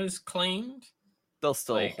actually was claimed. They'll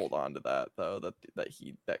still Like- hold on to that though, that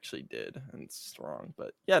he actually did, and it's wrong.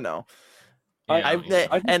 But yeah, no. Yeah, I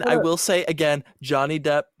yeah. will say again, Johnny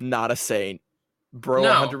Depp, not a saint. Bro,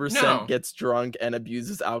 No, 100% no. gets drunk and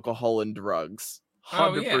abuses alcohol and drugs.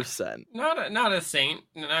 Oh, yeah. 100%. Not a saint,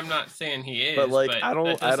 and I'm not saying he is, But, like, but I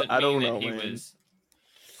that doesn't don't mean that know, he man. was,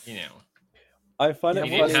 you know. I find Yeah, it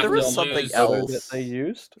He well, didn't funny have there to was the something lose. photo that they else.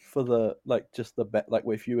 used for the just the like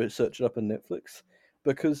if you search it up on Netflix,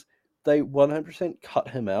 because they 100% cut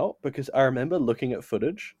him out, because I remember looking at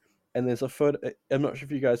footage and there's a photo, I'm not sure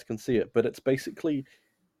if you guys can see it, but it's basically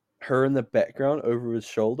her in the background over his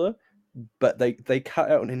shoulder, but they cut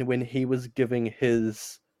out when he was giving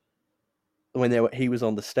his he was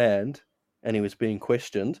on the stand and he was being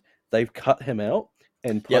questioned, they've cut him out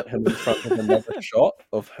and put Yep. him in front of another shot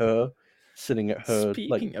of her sitting at her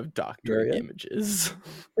Speaking of doctoring area. images.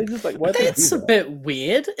 They just like, why they do That's a that? bit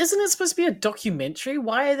weird. Isn't it supposed to be a documentary?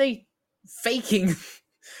 Why are they faking?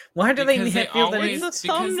 Why do Because they they feel that always It's a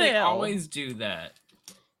because they thumbnail. always do that.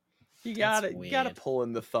 You That's gotta weird. pull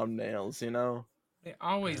in the thumbnails, you know? They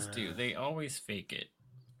always do. They always fake it.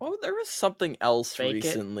 Oh, there was something else Fake it.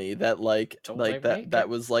 recently that Don't they fake that it?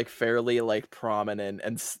 was like fairly like prominent,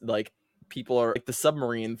 and like people are like the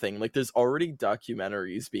submarine thing. Like there's already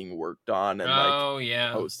documentaries being worked on and like Oh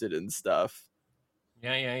yeah, posted and stuff.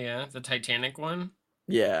 yeah. The Titanic one.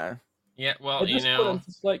 Yeah. Yeah. Well, At this point, I'm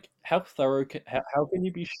just like, how thorough? How can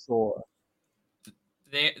you be sure?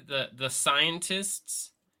 the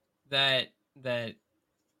scientists that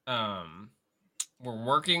were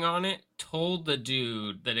working on it told the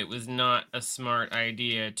dude that it was not a smart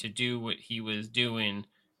idea to do what he was doing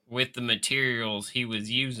with the materials he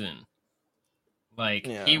was using. Like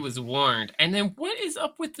he Yeah. was warned. And then what is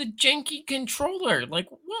up with the janky controller? Like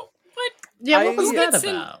what Yeah, what was I- that gets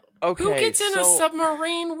in- about? Okay. who gets in a so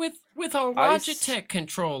submarine with a I s- Logitech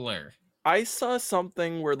controller? I saw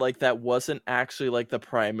something where like that wasn't actually like the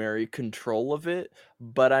primary control of it,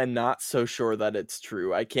 but I'm not so sure that it's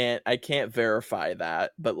true. I can't verify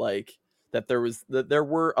that, but like that there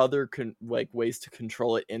were other like ways to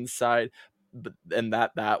control it inside, but and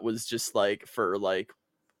that was just like for like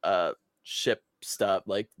ship stuff,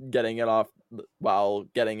 like getting it off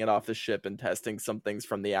the ship and testing some things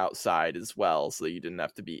from the outside as well, so you didn't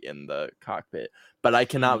have to be in the cockpit. But I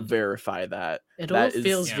cannot verify that. It all That is-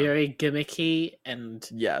 feels Yeah. very gimmicky, and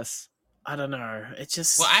Yes. I don't know. It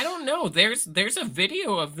just Well, I don't know. There's a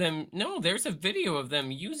video of them. No, there's a video of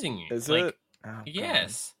them using it. Is like, it? Oh, God.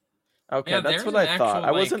 yes. Okay, Yeah, that's there's what an I thought. actual,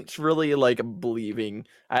 I like- wasn't really like believing.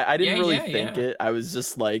 I didn't Yeah, really yeah, think yeah. it. I was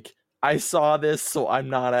just like, I saw this, so I'm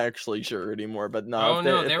not actually sure anymore. But no, Oh if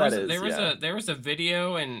no, if there that was is, yeah. there was a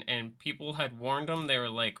video, and people had warned them. They were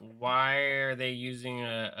like, "Why are they using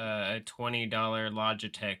a $20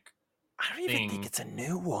 Logitech?" I don't even think thing. it's a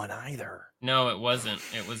new one either. No, it wasn't.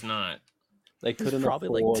 It was not. They It's couldn't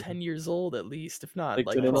probably afford. like 10 years old at least, if not They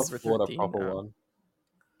like couldn't 12 or afford a 13 proper now. one.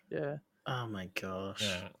 Yeah. Oh my gosh.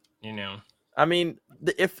 Yeah, you know. I mean,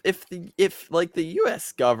 if like the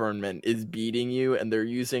U.S. government is beating you and they're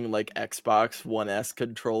using like Xbox One S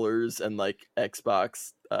controllers and like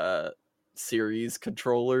Xbox Series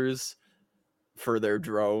controllers for their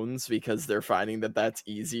drones because they're finding that that's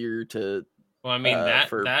easier to Well, I mean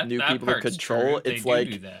for that new that people to part's control. true. They It's do like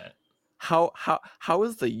do that. how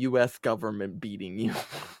is the U.S. government beating you?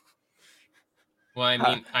 Well,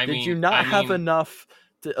 I Did mean, you not have mean, enough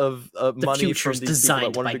of The money from future's these people that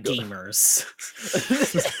designed wanted by to go? gamers.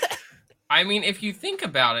 I mean, if you think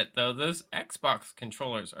about it, though, those Xbox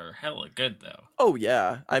controllers are hella good, though. Oh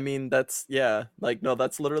yeah, I mean that's like no,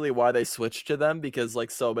 that's literally why they switched to them, because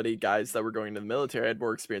like so many guys that were going to the military had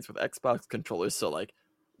more experience with Xbox controllers. So like,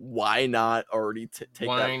 why not already take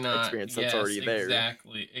Why that not? experience that's Yes, already there?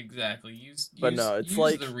 exactly. Use But no, it's use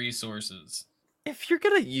like the resources. if you're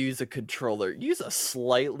gonna use a controller, use a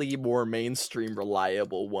slightly more mainstream,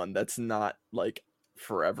 reliable one that's not like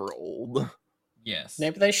forever old. Yes.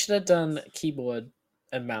 Maybe they should have done keyboard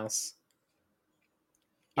and mouse.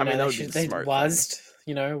 I mean, that would be should the smart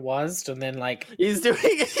thing. WASD, and then like He's doing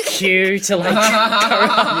Q to like go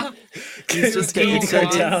up. He's just Q getting to go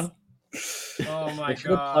buttons. down. Oh my They should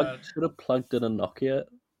have god. plugged in a Nokia.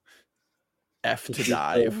 F to Just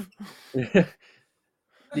dive. yeah,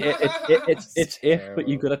 it's F, but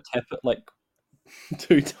you gotta tap it like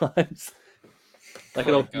 2 times. Like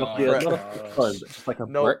Oh an my old Nokia, gosh. not a phone, but just like a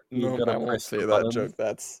No, brick. You no, gotta I won't press say the that buttons. joke.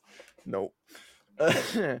 That's nope.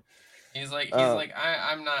 He's like Uh,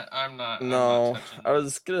 I'm not No, touching I this.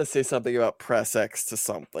 was gonna say something about press X to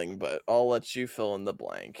something, but I'll let you fill in the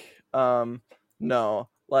blank. No,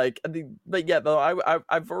 like but yeah, though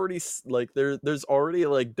I've already like there's already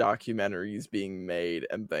like documentaries being made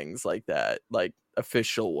and things like that, like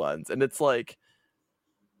official ones, and it's like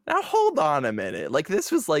Now hold on a minute. Like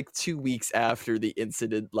this was like 2 weeks after the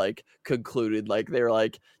incident like concluded. Like they were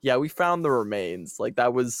like, yeah, we found the remains. Like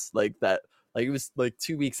that was like that. Like it was like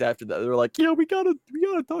 2 weeks after that. They were like, yeah, we got a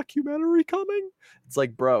documentary coming. It's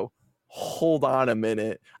like, bro, hold on a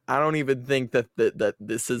minute. I don't even think that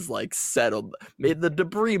this is like settled. The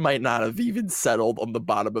debris might not have even settled on the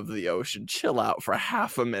bottom of the ocean. Chill out for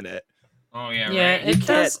half a minute. Oh yeah, Yeah, right. it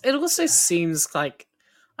does. It also seems like,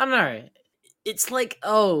 I don't know. It's like,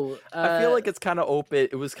 I feel like it's kind of open.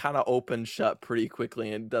 It was kind of open shut pretty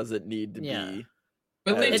quickly, and doesn't need to Yeah. be.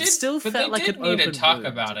 But they it did still but felt they like did an need to open talk room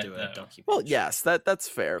about to it do a though. documentary. Well, yes, that's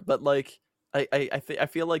fair, but like I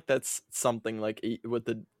feel like that's something like with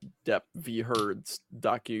the Depp v. Heard's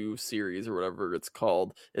docu series or whatever it's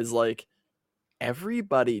called is like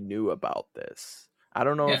everybody knew about this. I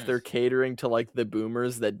don't know if Yes. they're catering to like the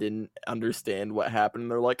boomers that didn't understand what happened.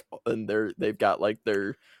 They're like, and they've got like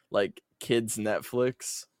their like kids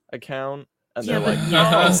Netflix account, and Yeah, they're but like,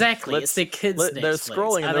 yeah, oh, exactly. It's their kids' they're Netflix.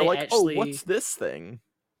 scrolling and Are they're they like, actually... oh, what's this thing?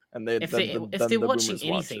 And they if then they're the watching boomers watch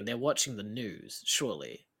anything, it. they're watching the news,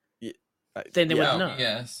 surely. Yeah, Then they would Oh know.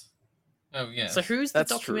 yes. Oh yes. So who's the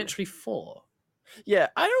That's true. documentary for? Yeah,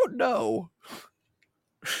 I don't know.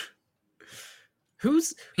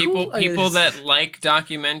 Who's People who is- that like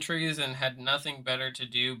documentaries and had nothing better to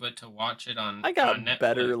do but to watch it on I got on Netflix.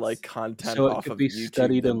 better like content So it off could of be YouTube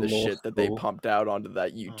studied than in the law shit that they school. pumped out onto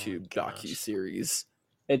that YouTube gosh. docu series.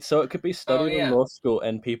 It could be studied yeah. in law school,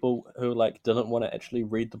 and people who like didn't want to actually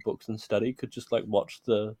read the books and study could just like watch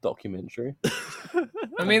the documentary. I mean,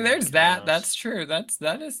 Oh my there's that. gosh. That's true. That's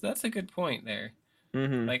a good point there.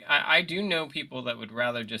 Mm-hmm. Like I do know people that would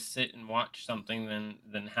rather just sit and watch something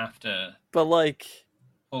than have to But like,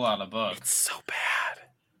 pull out a book. it's so bad.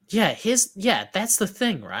 Yeah, that's the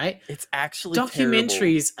thing, right? It's actually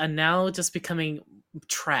Documentaries are now just becoming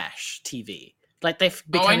trash TV. Like they've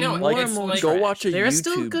Oh, I become know. more Like, and it's more like- trash. Go watch a There are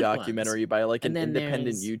still YouTube good documentary by like And an then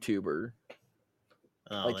independent there's- YouTuber.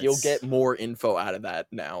 Oh, Like you'll that's- get more info out of that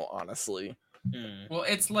now, honestly. Well,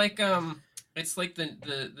 it's like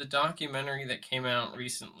the documentary that came out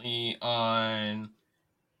recently on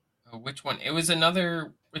which one? It was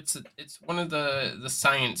another. It's one of the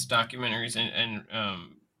science documentaries, and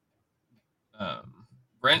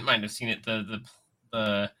Brent might have seen it.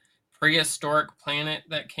 The prehistoric planet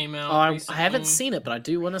that came out. Oh, I recently. haven't seen it, but I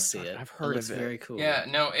do want to see it. I've heard it looks of it. very cool. Yeah,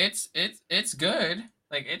 no, it's good.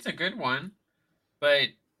 Like it's a good one, but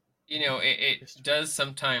you know it does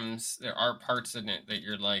sometimes. There are parts in it that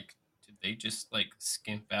you're like, did they just like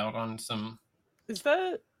skimp out on some Is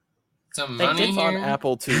that They money did it's here? on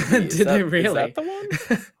Apple TV? Did they really? Is that the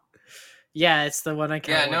one? Yeah, it's the one I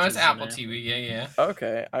can't. Yeah, no, watch it's is on Apple TV. Yeah.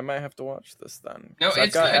 Okay, I might have to watch this then. No, 'Cause I've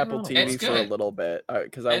it's got good. Apple It's TV for a good. little bit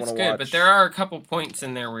because I want It's to good, watch. but there are a couple points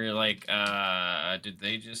in there where you're like, did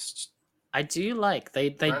they just? I do like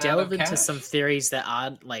they Run out delve of into cash? some theories that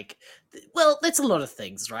aren't like, well, that's a lot of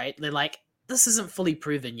things, right? They're like, this isn't fully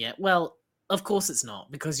proven yet. Well, of course it's not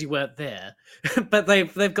because you weren't there. But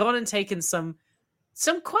they've gone and taken some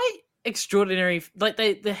quite extraordinary, like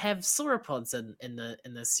they have sauropods in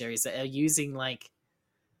the series that are using like,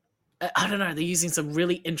 I don't know, they're using some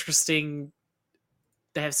really interesting.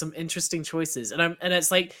 They have some interesting choices, and it's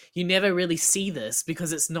like you never really see this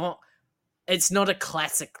because it's not a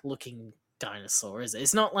classic looking dinosaur, is it?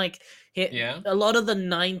 It's not like Yeah. a lot of the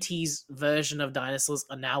 90s version of dinosaurs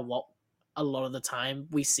are now what a lot of the time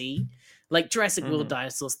we see. Like Jurassic World Mhm.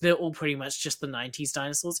 dinosaurs, they're all pretty much just the 90s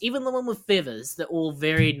dinosaurs. Even the one with feathers, they're all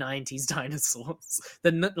very 90s dinosaurs.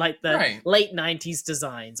 The Right. late 90s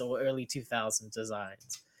designs or early 2000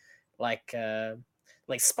 designs. Like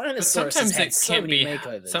Spinosaurus has Sometimes had it so can't many be.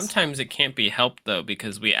 makeovers. Sometimes it can't be helped though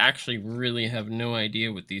because we actually really have no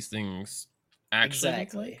idea what these things actually look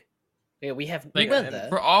Exactly. like. Yeah, we Like, went there.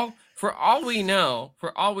 for all we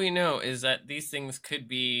know is that these things could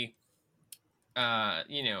be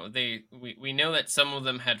we know that some of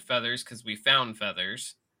them had feathers because we found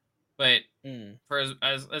feathers, but for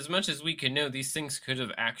as much as we can know, these things could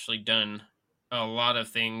have actually done a lot of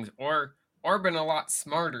things or been a lot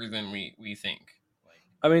smarter than we think.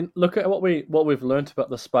 I mean, look at what we've learned about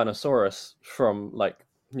the Spinosaurus from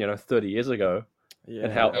 30 years ago, Yeah.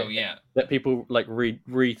 and how Oh yeah. that people like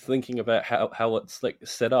rethinking about how it's like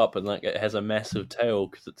set up, and like it has a massive tail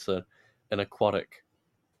because it's an aquatic.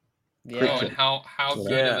 Oh, creature. and how good of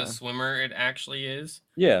Yeah. a swimmer it actually is.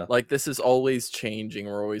 Yeah, Like this is always changing.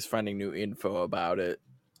 We're always finding new info about it.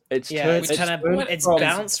 It's Yeah, turned, it's kind of turned it's from-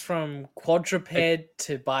 bounced from quadruped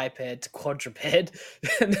to biped to quadruped,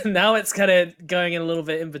 and now it's kind of going a little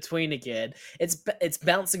bit in between again. It's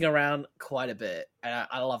bouncing around quite a bit, and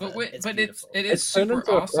I love it. It's beautiful. it is It's turned super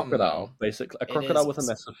into awesome. a crocodile, Though. basically. A It crocodile is with a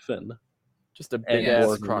awesome. massive fin. Just a big Yeah, ass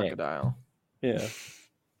it's a neck. crocodile. Yeah.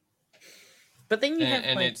 But then you have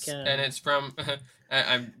And like it's from.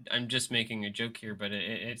 I'm just making a joke here, but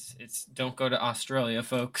it's don't go to Australia,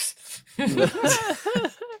 folks.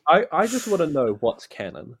 I just want to know what's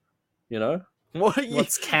canon, you know?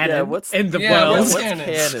 what's canon Yeah, what's in the yeah, world. what's what's canon?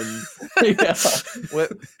 canon? Yeah.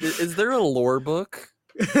 What is there a lore book?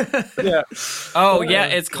 Yeah. Oh yeah,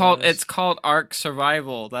 Oh, it's gosh. called Ark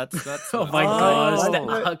Survival. That's Oh what my it's gosh, called. the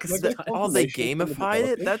Oh. Ark Like, style. Oh, they Information from the gamified it?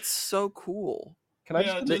 developers? That's so cool. Can I Yeah,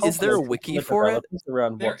 just just- get Is there a confirmation wiki from the for it? developers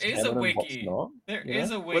around There what's is a canon and what's wiki. not? There you know?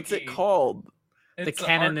 is a wiki. What's it called? The It's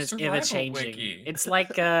canon Ark is Survival ever changing. Wiki. It's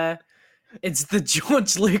like it's the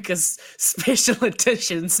George Lucas special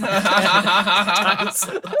editions. Dinosaurs.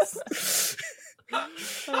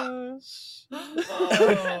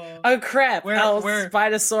 Oh crap! Our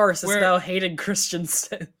Spinosaurus is where- now Hayden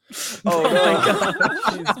Christensen. Oh my no, God.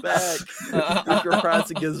 she's back.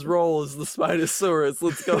 Reprising his role as the Spinosaurus.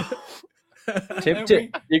 Let's go. Tim, And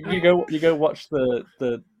you go watch the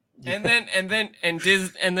then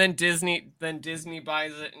Disney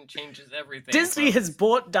buys it and changes everything. Disney has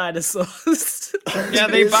bought dinosaurs. Yeah,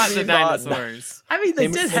 they bought the Disney bought dinosaurs. I mean, they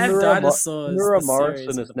did have Imra dinosaurs. Imra the Morrison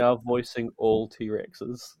series, is but- now voicing all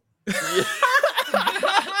T-Rexes.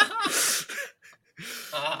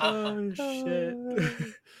 Oh shit!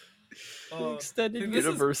 The extended This is-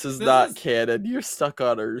 universe is this not is- canon. You're stuck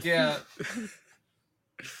on Earth. Yeah.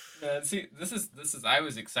 See, this is. I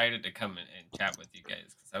was excited to come and chat with you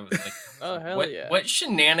guys because I was like, Oh, hell what, yeah. what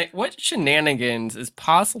shenanigans is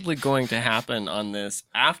possibly going to happen on this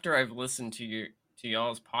after I've listened to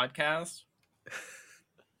y'all's podcast?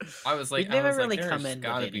 I was like, We've never I was really like, come there's in with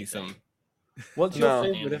gotta be anything. some. What's your No.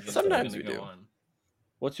 favorite shenanigans episode? Sometimes gonna we go do. on.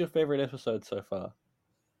 What's your favorite episode so far?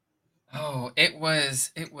 Oh, it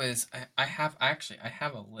was. I have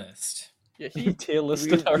a list. Yeah, Tier list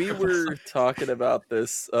it we were talking about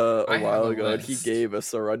this I a have while a ago, and he list. gave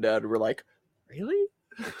us a rundown. We're like, really?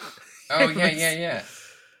 Oh yeah.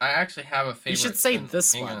 I actually have a favorite. You should say one.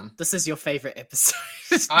 this Hang one. on. This is your favorite episode.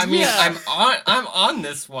 I mean, Yeah. I'm on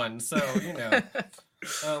this one, so you know.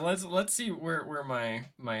 Let's see where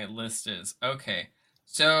my list is. Okay,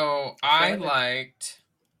 so I liked.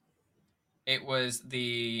 It was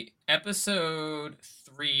the episode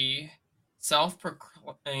 3,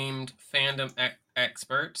 self-proclaimed fandom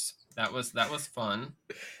experts. That was fun.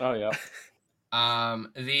 Oh yeah.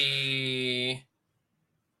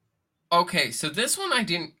 Okay, so this one I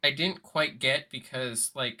didn't quite get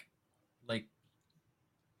because like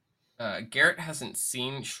Garrett hasn't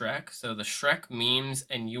seen Shrek, so the Shrek memes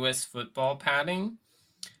and US football padding,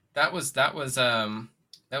 that was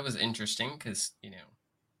interesting because, you know,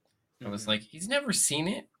 I was like, he's never seen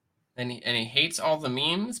it, and he hates all the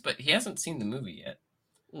memes, but he hasn't seen the movie yet.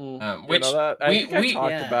 Which you know that? I think I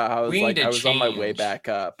talked yeah. about how we need to I was on my way change. back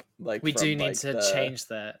up. Like we from, do need like, to the- change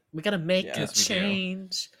that. We gotta make Yeah. a Yes, we do.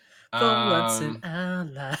 change for once in Um, our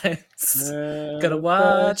lives. Gotta Gotta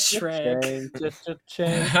watch Shrek.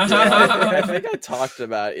 I think I talked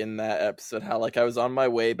about in that episode how like I was on my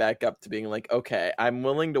way back up to being like, okay, I'm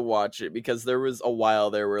willing to watch it because there was a while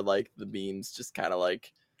there where like the memes just kind of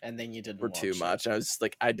like And then you didn't were watch too it. much. I was just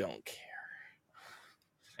like, I don't care.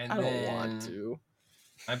 and I don't then want to.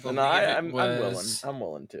 I believe No, it was. I'm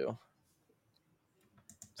willing to.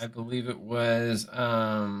 I believe it was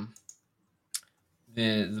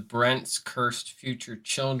the Brent's cursed future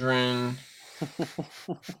children.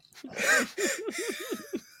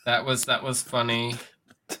 That was funny.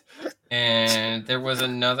 And there was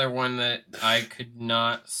another one that I could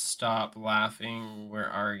not stop laughing. Where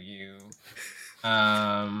are you?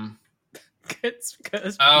 It's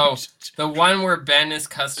because Oh, the one where Ben is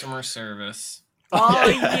customer service. oh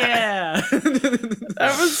yeah.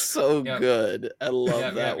 That was so Yep. good. I love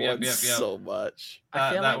Yep, that yep, one yep. so much.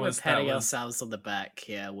 I feel that like we're was- patting that was- ourselves on the back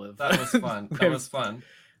here with That was fun. That was fun.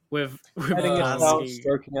 with Petting ourselves, asking.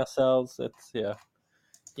 stroking ourselves. It's Yeah.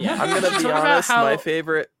 I'm gonna Talk be about honest. how- My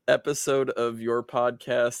favorite episode of your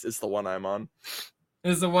podcast is the one I'm on.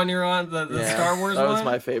 Is the one you're on the Yeah, Star Wars that one? was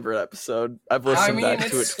my favorite episode. I've I listened mean, back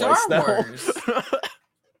to it it's twice Star now. Wars.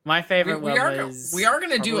 My favorite we one are was we are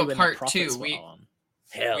gonna do probably a when the part Prophets 2. were We on.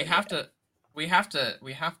 Hell we have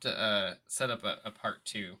to set up a part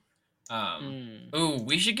 2. Ooh,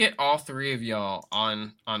 we should get all 3 of y'all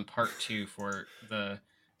on part 2 for the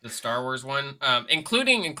the Star Wars one,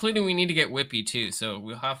 including we need to get Whippy too. So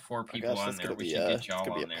we'll have 4 Oh my people gosh, on that's there. gonna We be should a get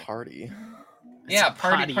y'all on there. party. It's Yeah, a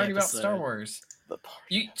party about Star episode. Wars. The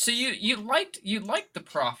party. You liked the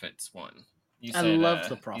Prophets one. You I said, loved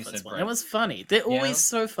the you Prophets said one. Brett. It was funny. They're Yeah? always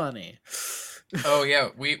so funny. Oh yeah,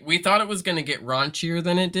 we thought it was gonna get raunchier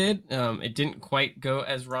than it did. It didn't quite go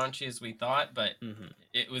as raunchy as we thought, but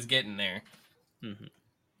it was getting there. Mm-hmm.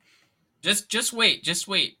 Just wait.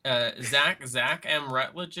 Zach M.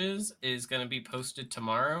 Rutledge's is gonna be posted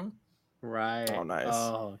tomorrow. Right. Oh, nice.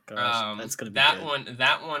 Oh gosh, that's gonna be that good. one.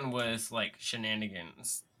 That one was like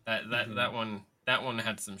shenanigans. That one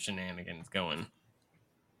had some shenanigans going.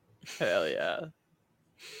 Hell yeah.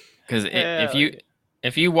 Because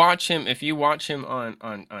if you watch him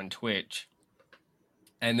on Twitch,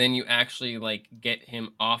 and then you actually like get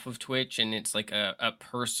him off of Twitch, and it's like a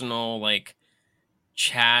personal like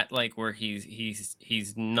chat, like where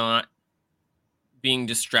he's not being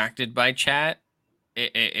distracted by chat.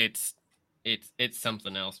 It's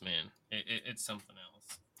something else, man. It's something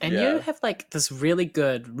else. And Yeah. you have like this really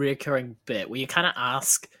good reoccurring bit where you kind of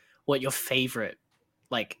ask what your favorite,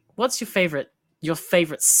 like, what's your favorite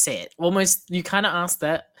set? Almost, you kind of ask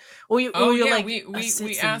that, or you're like, we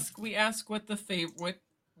ask what the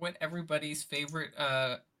what everybody's favorite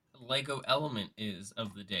Lego element is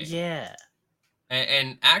of the day. Yeah.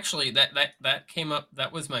 And actually, that came up.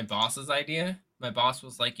 That was my boss's idea. My boss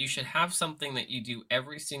was like, "You should have something that you do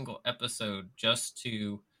every single episode, just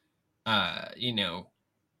to,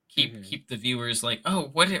 keep the viewers like, oh,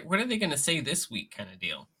 what are they gonna say this week, kind of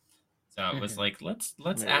deal." So it was like, let's me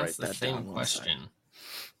ask write the that same down one question.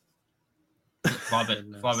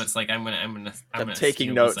 Flobbit's like, I'm gonna taking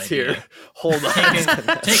steal notes this here. idea. Hold on.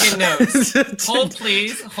 Taking notes. Hold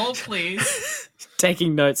please.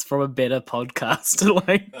 Taking notes from a better podcast.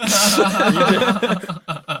 Like,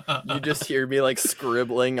 You just hear me like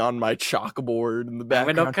scribbling on my chalkboard in the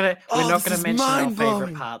background. we're not this gonna is mention our mind-blowing.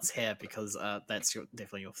 favorite parts here because that's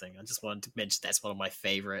definitely your thing. I just wanted to mention that's one of my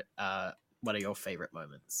favorite. One of your favorite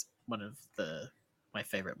moments. One of my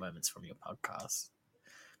favorite moments from your podcast.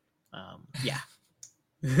 Yeah.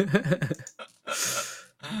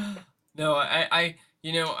 No, I've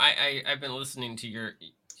been listening to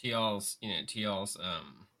y'all's and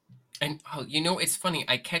it's funny,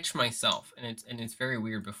 I catch myself and it's very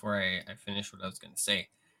weird before I finish what I was going to say.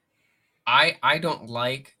 I don't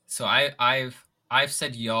like, so I've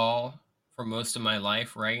said y'all for most of my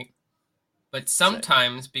life, right? But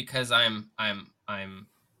sometimes because I'm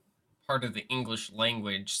part of the English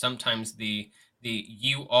language, sometimes the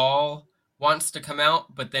you all wants to come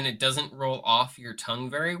out, but then it doesn't roll off your tongue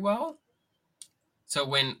very well. So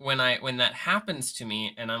when that happens to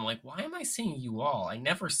me and I'm like, why am I saying you all? I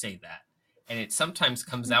never say that. And it sometimes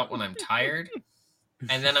comes out when I'm tired.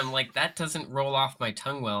 And then I'm like, that doesn't roll off my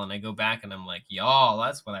tongue well. And I go back and I'm like, y'all,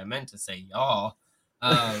 that's what I meant to say, y'all.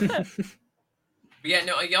 But yeah,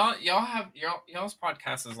 no, y'all's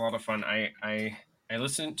podcast is a lot of fun. I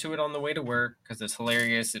listen to it on the way to work because it's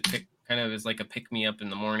hilarious. It kind of is like a pick me up in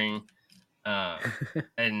the morning.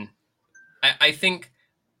 And I think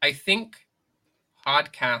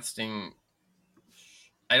podcasting,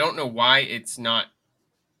 I don't know why it's not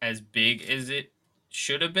as big as it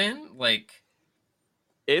should have been. Like,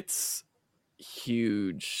 it's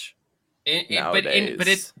huge but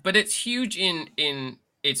nowadays. it's huge in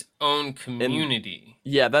its own community.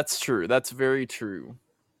 Yeah, that's true. That's very true.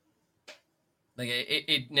 Like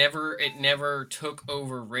it never took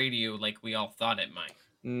over radio like we all thought it might.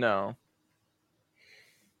 No.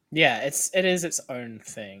 Yeah, it is its own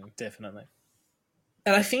thing, definitely.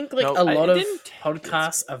 And I think like No, a lot it of didn't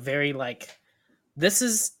podcasts are very like, this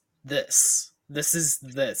is this. This is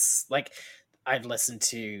this. Like, I've listened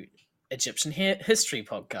to Egyptian history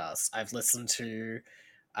podcasts. I've listened to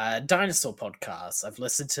dinosaur podcasts. I've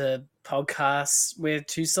listened to podcasts where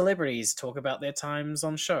two celebrities talk about their times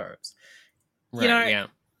on shows. Right, yeah.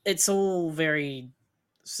 It's all very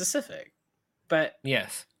specific. But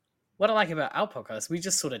yes, what I like about our podcast, we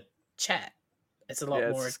just sort of chat. It's a lot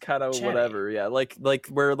more. It's kind of chatty. whatever. Yeah, like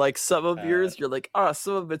where like some of yours, you're like,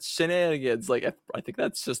 some of it's shenanigans. Like I think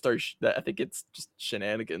that's just I think it's just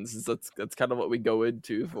shenanigans. That's kind of what we go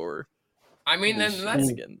into for. I mean, then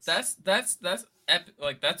shenanigans. that's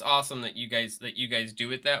like that's awesome that you guys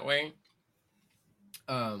do it that way.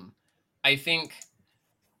 I think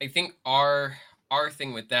our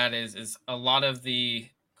thing with that is a lot of the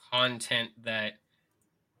content that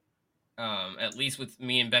at least with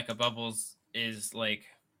me and Becca Bubbles is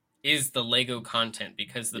the Lego content,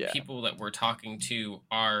 because the people that we're talking to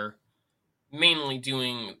are mainly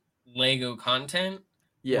doing Lego content.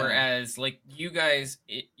 Yeah. Whereas like you guys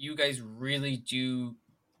really do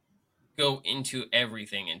go into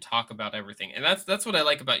everything and talk about everything, and that's what I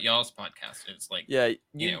like about y'all's podcast. It's like, Yeah,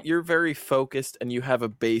 you know, you're very focused and you have a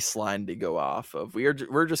baseline to go off of. We're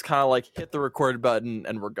just kind of like hit the record button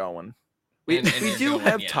and we're going. We and we you're do going,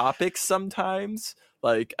 have yeah. topics sometimes,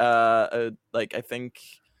 like I think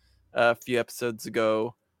a few episodes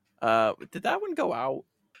ago. Did that one go out?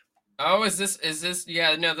 Oh, is this?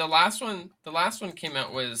 Yeah, no. The last one came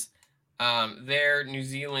out was, their New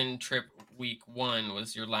Zealand trip week 1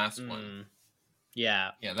 was your last one.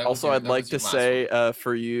 Yeah. Yeah, that Also, was I'd like to say, one.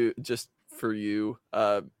 for you,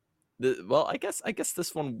 well, I guess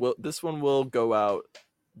this one will go out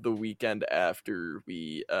the weekend after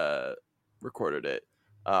we recorded it.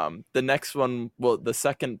 The next one, well, the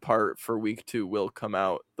second part for week 2 will come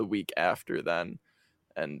out the week after then,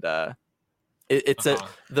 and it's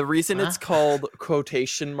the reason it's called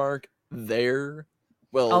quotation mark there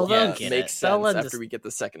will they'll get make it. sense after we get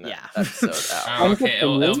the second Yeah. episode out. Oh, okay,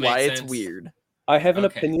 it'll That's make why sense. it's weird. I have an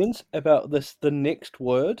Okay. opinions about this. The next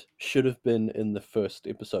word should have been in the first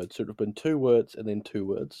episode. Should have been 2 words and then 2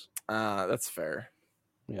 words. That's fair.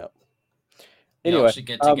 Yeah. Y'all Anyway, should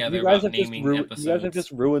get together you guys about have just naming you guys have episodes.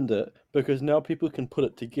 just ruined it because now people can put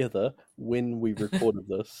it together when we recorded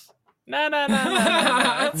this. No,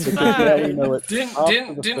 it's Because now we fine. know it's after the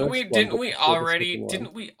Didn't first we one, didn't but we before the already second one.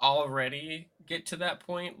 didn't we already get to that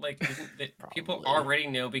point? Like, people Probably. already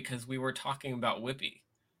know because we were talking about Whippy.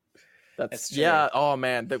 That's true. yeah. Oh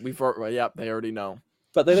man, that we've yep. They already know.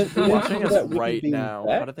 But they didn't. We Watching didn't us talk about Whippy right being now.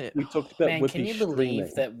 back. How do they? We talked about Man, Whippy can you streaming.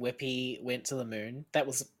 believe that Whippy went to the moon? That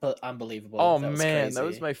was unbelievable. Oh That was man, crazy. that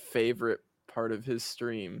was my favorite part of his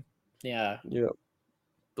stream. Yeah. Yeah.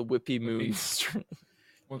 The Whippy Moon stream.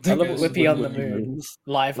 I love Whippy on the Whippy moon. moon.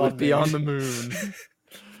 Live on Whippy moon. on the moon.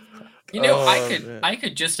 You know, man. I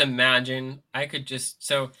could just imagine. I could just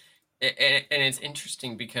and it's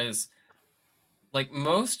interesting because, like,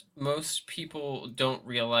 most people don't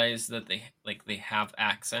realize that they have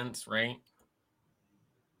accents, right?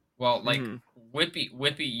 Well, like, Mhm.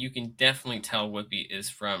 Whippy, you can definitely tell Whippy is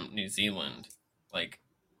from New Zealand, like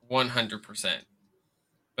 100%.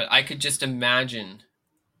 But I could just imagine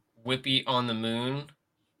Whippy on the moon,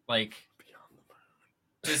 like,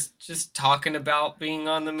 just talking about being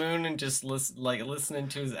on the moon and just listening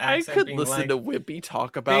to his I accent. could being listen like, to Whippy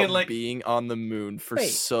talk about like- being on the moon for Wait.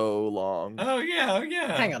 so long. Oh yeah.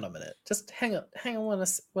 Hang on a minute. Just hang on one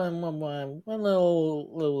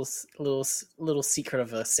little secret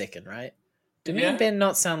of a second, right? Do me Yeah. and Ben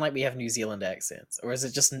not sound like we have New Zealand accents, or is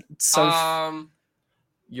it just so?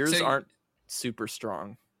 Yours so- aren't super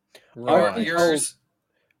strong. Right. Yours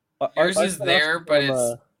Yours is there, but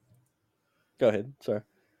it's Go ahead. Sorry.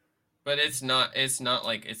 but it's not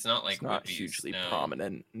like It's not Whippy's, hugely no.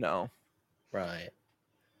 prominent. No. Right.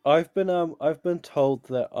 I've been told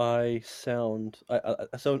that I sound.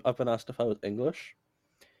 I've been asked if I was English.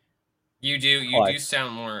 You do Twice.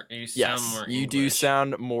 sound more. You sound Yes, more. you do English.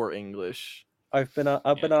 sound more English. I've been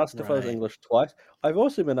asked if I was Right. English twice. I've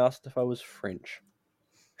also been asked if I was French.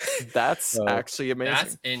 That's So- actually amazing.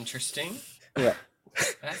 That's interesting. Yeah.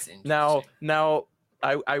 That's interesting. Now,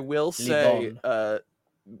 I will say, Bon.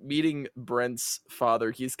 meeting Brent's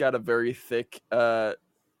father, he's got a very thick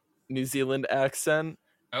New Zealand accent,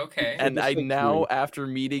 Okay. and Just I like now, you. after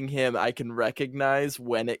meeting him, I can recognize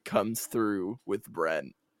when it comes through with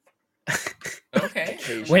Brent.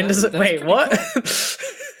 Okay. When does it? That's Wait, pretty what? cool.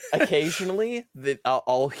 Occasionally,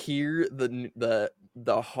 I'll hear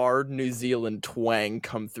the hard New Zealand twang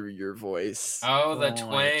come through your voice. Oh, the Right.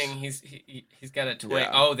 twang. He's got a twang.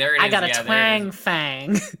 Yeah. Oh, there it is. I got a yeah, twang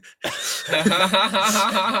fang.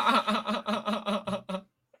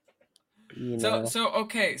 You know. so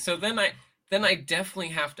okay. So then I definitely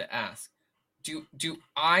have to ask. Do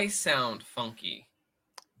I sound funky?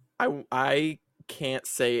 I can't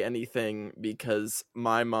say anything because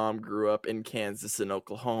my mom grew up in Kansas and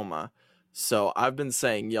Oklahoma. So I've been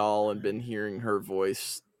saying y'all and been hearing her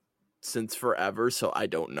voice since forever, so I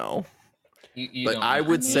don't know. You But don't I know.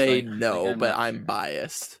 would mean, say Like, no, I'm but not I'm sure.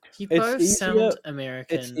 biased. You It's both easier- sound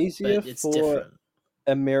American. it's easier but it's for- different.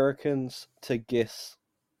 Americans to guess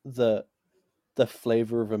the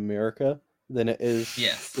flavor of America than it is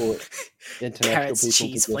Yes. for international Carrots, people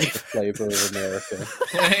cheese to guess the flavor of America.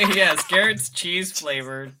 Yes, Garrett's cheese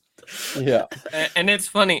flavored. Yeah. And it's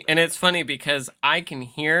funny because I can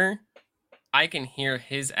hear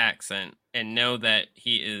his accent and know that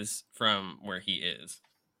he is from where he is.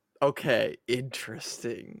 Okay,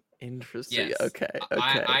 interesting. Yes. Okay.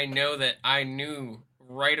 I know that. I knew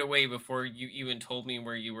right away before you even told me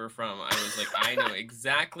where you were from. I was like, I know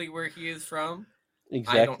exactly where he is from. I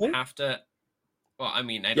Exactly. don't have to. Well, I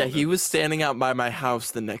mean, I Yeah, don't he know was this- standing out by my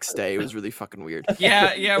house the next day. It was really fucking weird.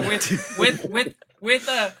 Yeah, with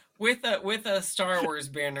a Star Wars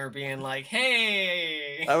banner being like,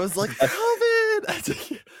 "Hey." I was like,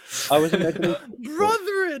 COVID! I was imagining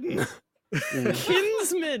Brethren! Mm.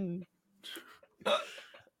 Kinsmen!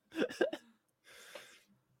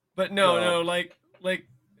 But no, No. like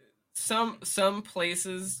some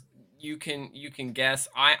places you can guess.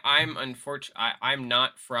 I'm unfortunate. I'm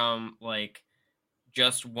not from like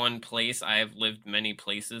just one place. I have lived many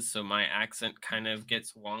places, so my accent kind of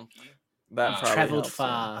gets wonky. That probably Traveled helps, yeah.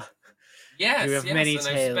 far. Yes, You have yes, many and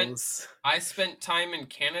tales. I spent time in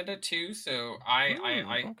Canada too, so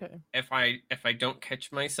I Okay. if I don't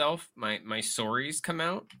catch myself, my sorries come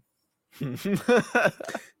out, and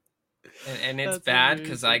it's That's bad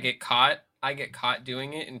because I amazing. get caught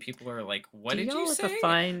doing it, and people are like, "What Do did you y'all ever say?"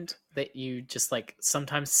 find that you just like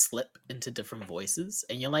sometimes slip into different voices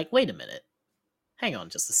and you're like, wait a minute, hang on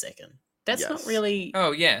just a second. That's not Yes. really.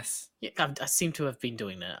 Oh yes, Yeah, I seem to have been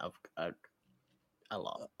doing that a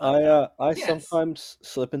lot. I Yes. sometimes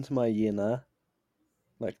slip into my yena,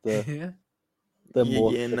 like the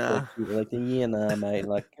more Yena. like the yena, mate.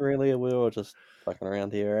 Like really, we were just fucking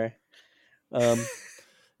around here, eh?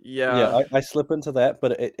 Yeah, I slip into that,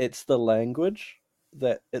 but it's the language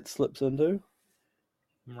that it slips into.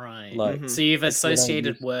 Right. Like, Mhm. So you've like when I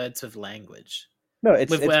associated use words with language. no, it's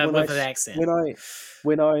With when with an accent. when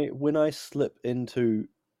I slip into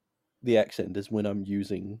the accent is when I'm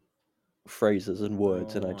using phrases and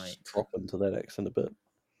words, and I just Right. drop into that accent a bit.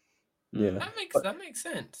 Yeah, Mm. that makes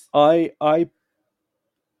sense.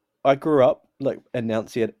 I grew up like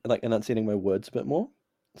enunciating my words a bit more,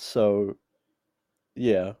 so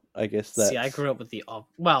yeah, I guess that's See, I grew up with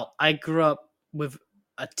well, I grew up with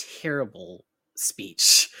a terrible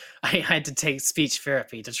speech. I had to take speech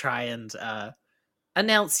therapy to try and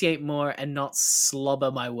enunciate more and not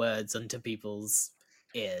slobber my words onto people's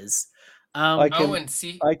ears. I Oh, can and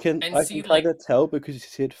see I can and I see can kind like of tell because you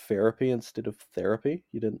said therapy instead of therapy.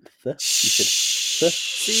 You didn't you said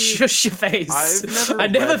See, Shush your face. I've never I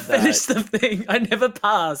never read finished that. the thing. I never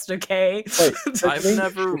passed, okay? wait. I've you mean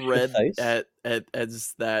never shush your read face?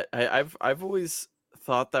 as that. I've always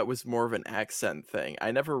thought that was more of an accent thing.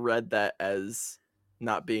 I never read that as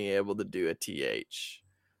not being able to do a th.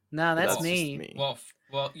 No, But that's that's just me. me. well,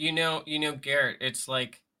 Garrett, it's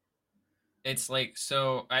like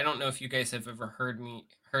so I don't know if you guys have ever heard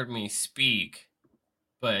me speak,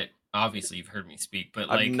 but obviously you've heard me speak, but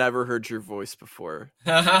I've like never heard your voice before.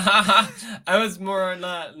 I was more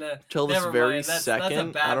not Till this never very mind. That's a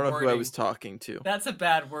second, bad I don't know wording. who I was talking to. That's a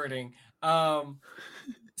bad wording. So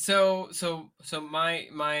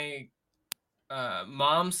my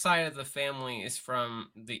mom's side of the family is from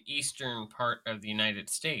the eastern part of the United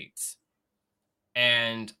States,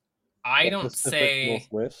 and I The don't Pacific say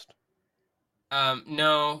Northwest.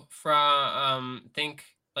 no from think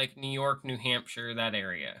like New York, New Hampshire, that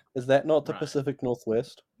area. Is that not the Right. Pacific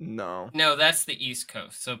Northwest? No. No, that's the East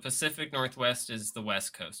Coast. So Pacific Northwest is the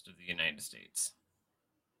West Coast of the United States.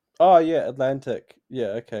 Oh yeah, Atlantic. Yeah,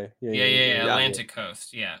 okay. Yeah, Yeah. Atlantic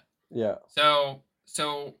Coast. Yeah. Yeah. So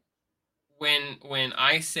when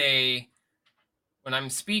I say when I'm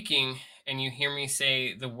speaking and you hear me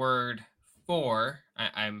say the word for,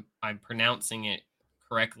 I'm pronouncing it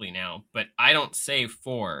correctly now, but I don't say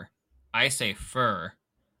for, I say fur.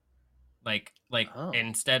 Like Oh.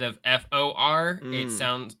 instead of FOR, it Mm.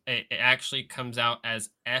 sounds it actually comes out as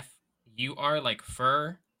FUR, like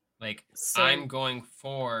fur. Like So I'm going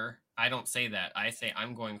for. I don't say that. I say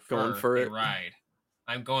I'm going Going for a it. ride.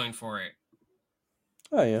 I'm going for it.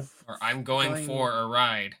 Oh yeah. Or I'm going for a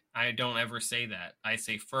ride. I don't ever say that. I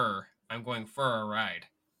say fur. I'm going for a ride.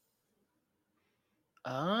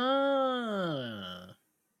 Ah.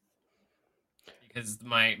 Because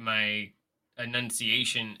my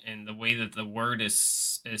enunciation and the way that the word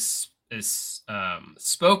is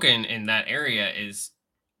spoken in that area is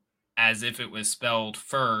as if it was spelled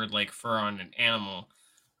fur, like fur on an animal.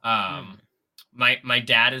 My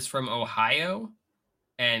dad is from Ohio,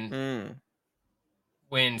 and Mm.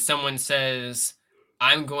 when someone says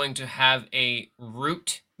I'm going to have a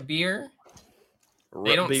root beer,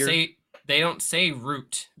 they don't say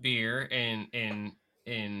root beer in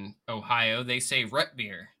Ohio. They say rut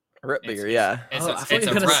beer. Root It's- beer, it's- yeah. It's Oh, a, I thought it's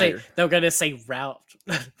you a were gonna rut. say they were gonna say route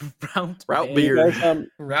Route Do beer. you guys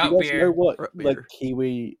Route know beer. what Root like beer.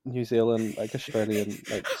 Kiwi, New Zealand, like Australian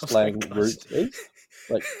like Oh my slang gosh. root is?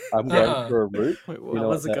 Like I'm going Uh-uh. for a root. Wait, You what? know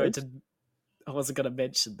what that is? I wasn't gonna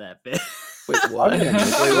mention that bit. Wait, what? I'm gonna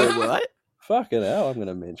mention Wait, what? Fucking hell, I'm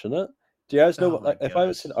gonna mention it. Do you guys know Oh what my like if I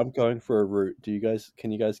gosh. said I'm going for a root,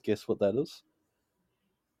 can you guys guess what that is?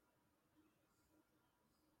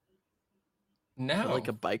 No. Like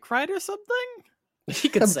a bike ride or something? You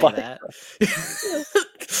could say Bike that.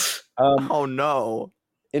 Oh no.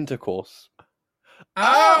 Intercourse.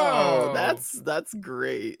 Oh, that's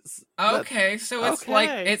great. Okay, so it's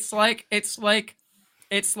okay.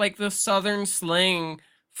 it's like the southern slang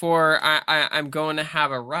for I'm going to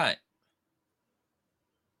have a rut.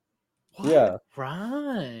 Yeah.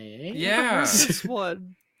 Right. Yeah. This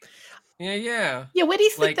one. Yeah. Yeah, where do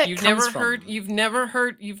you think Like that comes from? you've never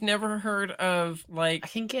heard of like I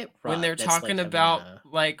can get when they're that's talking like about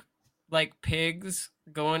like pigs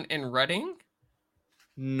going and rutting?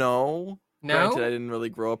 No. No? Granted, I didn't really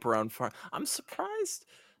grow up around farm. I'm surprised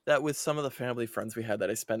that with some of the family friends we had that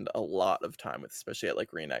I spend a lot of time with, especially at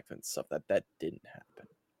like reenactment stuff, that didn't happen.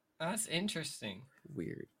 That's interesting.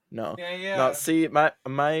 Weird. No. Yeah. No, see, my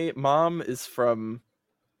mom is from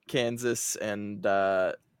Kansas and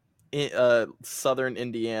southern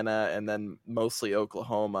Indiana and then mostly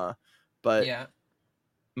Oklahoma, but Yeah.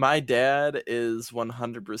 my dad is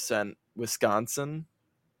 100% Wisconsin.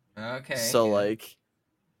 Okay. So yeah. like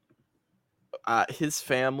his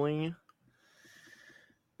family,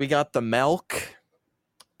 we got the milk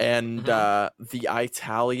and the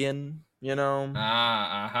Italian,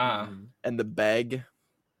 Uh-huh. and the bag.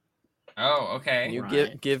 Oh, okay. Can you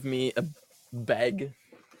Right. give me a bag?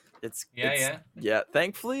 Yeah.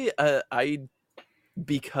 Thankfully, I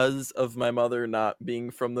because of my mother not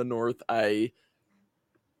being from the north, I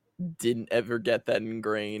didn't ever get that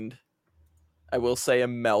ingrained. I will say a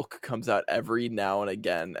milk comes out every now and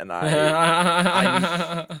again, and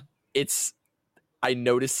I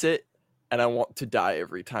notice it, and I want to die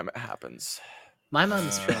every time it happens. My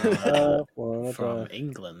mum's from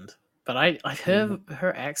England, but I heard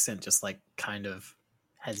her accent just like kind of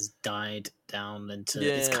has died down into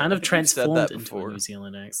it's Yeah, kind I of think you've said that transformed into a before. New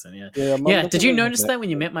Zealand accent. Yeah. Yeah. Mum Yeah. doesn't Did you really have notice an that when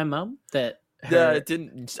you accent. met my mum? That Yeah, her... I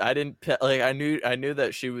didn't like I knew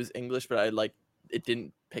that she was English, but it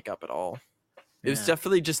didn't pick up at all. It was Yeah.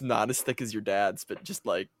 definitely just not as thick as your dad's, but just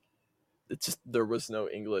like it's just there was no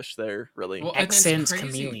English there really. Well, and it's accent crazy.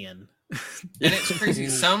 chameleon. And it's crazy.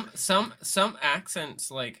 Some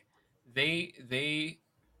accents like they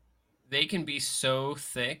can be so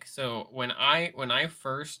thick. So when I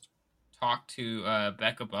first talked to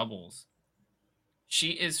Becca Bubbles, she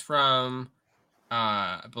is from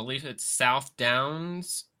I believe it's South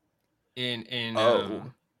Downs in in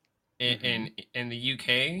the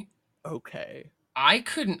UK. Okay. I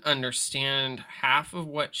couldn't understand half of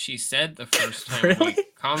what she said the first time Really? we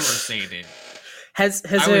conversated. Has I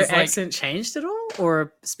her was like- accent changed at all,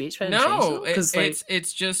 or speech pattern changed at No, all? 'Cause, like,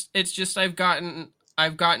 it's just I've gotten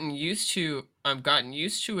used to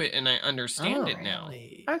it and I understand it now.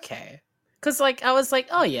 Really? okay, because like I was like,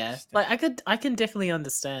 oh yeah, like I can definitely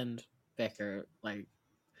understand Becker. Like,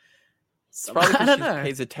 It's probably I because don't she know.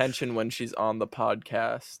 pays attention when she's on the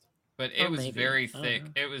podcast. But it Oh, was maybe. very I don't thick.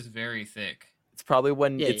 know. It was very thick. It's probably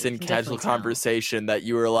when Yeah, it's you in can casual definitely tell. conversation that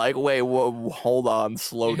you were like, wait, hold on,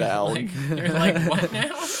 slow down. You're like, what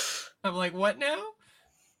now? I'm like, what now?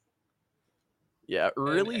 Yeah,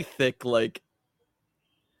 really thick like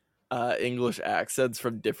English accents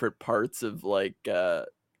from different parts of like or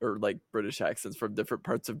like British accents from different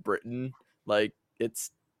parts of Britain. Like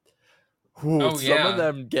it's Oh, some yeah. of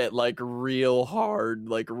them get like real hard,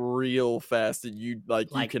 like real fast, and you you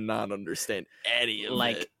Like- cannot understand any of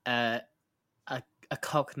like it. a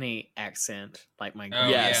Cockney accent, like my Oh,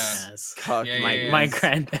 granddad Yes. has. Cockney My is-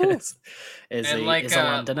 granddad is And like is a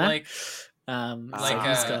Londoner. like So like,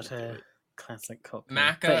 he's uh, got a classic Cockney.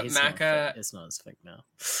 Maca- but he's not Maca- thick. It's not as thick now.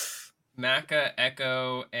 Macca,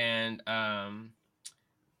 Echo, and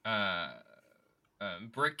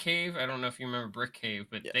Brick Cave. I don't know if you remember Brick Cave,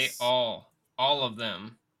 but they Yes. all of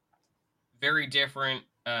them very different.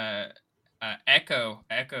 Echo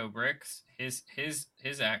Bricks.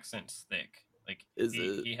 His accent's thick. Like Is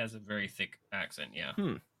it? he has a very thick accent. Yeah.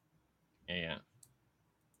 Yeah.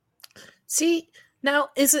 See, now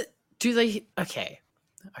is it? Do they? Okay.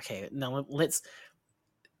 Now let's.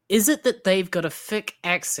 Is it that they've got a thick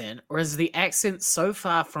accent, or is the accent so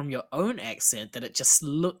far from your own accent that it just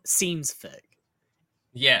seems thick?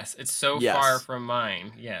 Yes, it's so Yes. far from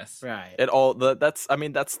mine. Yes. Right. It all that's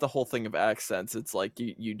the whole thing of accents. It's like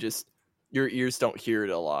you just your ears don't hear it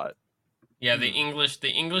a lot. Yeah, the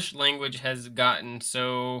English language has gotten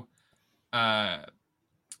so what's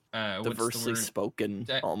the Diversely word? spoken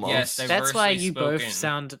That- almost. yes, That's why diversely you both spoken.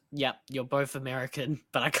 sound. Yep, you're both American,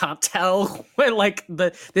 but I can't tell where like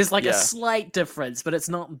there's like Yeah. a slight difference, but it's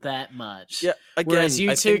not that much. Yeah, again, Whereas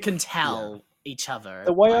you I two think- can tell each other.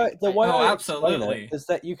 The way like, I Oh, explain absolutely. it is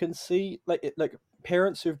that you can see like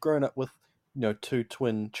parents who've grown up with two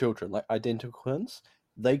twin children, like identical twins,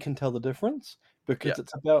 they can tell the difference. because Yeah.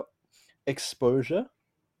 it's about exposure.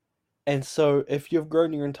 And so if you've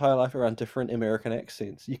grown your entire life around different American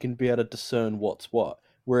accents, you can be able to discern what's what.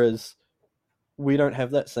 Whereas we don't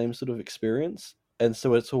have that same sort of experience, and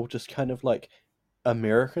so it's all just kind of like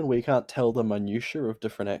American. We can't tell the minutiae of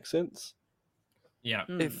different accents. Yeah.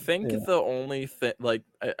 I think Yeah. the only thing, like,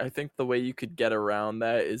 I think the way you could get around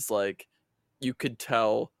that is, like, you could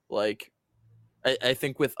tell, like, I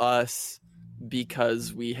think with us,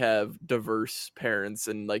 because we have diverse parents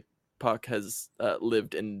and, like, Puck has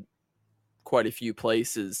lived in quite a few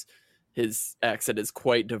places, his accent is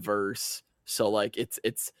quite diverse. So, like, it's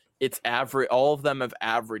average. All of them have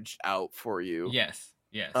averaged out for you. Yes.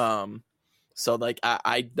 Yes. So like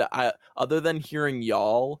I other than hearing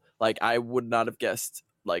y'all, like I would not have guessed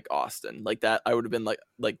like Austin like that. I would have been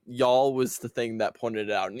like y'all was the thing that pointed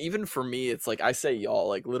it out. And even for me, it's like I say y'all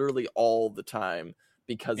like literally all the time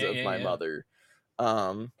because of my mother.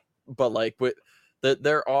 But like with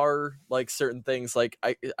there are like certain things like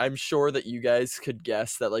I'm sure that you guys could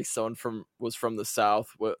guess that like someone was from the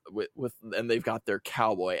South with and they've got their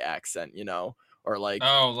cowboy accent, you know, or like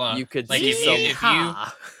you could like see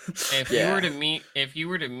if you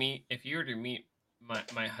were to meet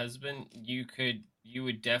my husband, you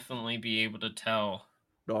would definitely be able to tell.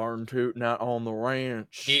 Darn toot not on the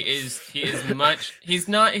ranch. He is much. He's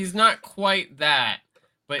not quite that,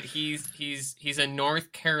 but he's a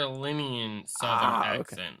North Carolinian Southern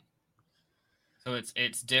accent. Okay. So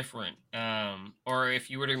it's different. Or if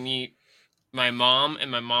you were to meet my mom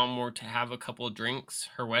and my mom were to have a couple of drinks,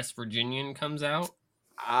 her West Virginian comes out.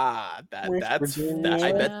 I bet that's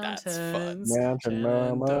fun. Mountain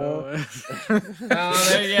Mama.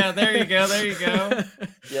 There you go.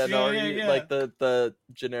 Yeah, no, like the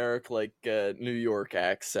generic like New York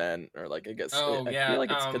accent, or like I guess I feel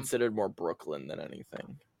like it's considered more Brooklyn than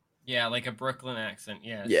anything. Yeah, like a Brooklyn accent.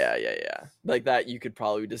 Yes. Yeah. Like that, you could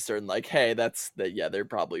probably discern like, hey, they're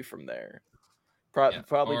probably from there.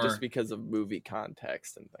 Probably just because of movie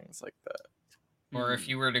context and things like that. Or if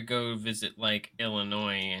you were to go visit like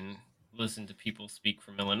Illinois and listen to people speak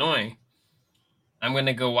from Illinois, I'm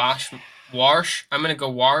gonna go wash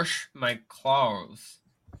my clothes.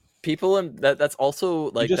 People in that's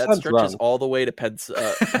also like that stretches drunk. all the way to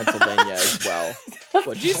Pennsylvania as well.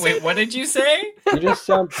 What'd you say? Wait, what did you say? You just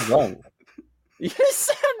sound drunk. You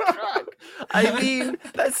sound drunk. I mean,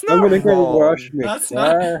 that's not I'm gonna wrong. go wash my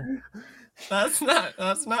car. That's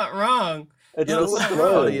not wrong. You know what the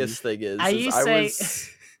funniest thing is? I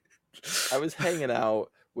was hanging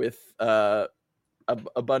out with a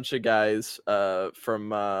bunch of guys from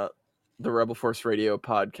the Rebel Force Radio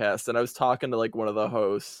podcast, and I was talking to like one of the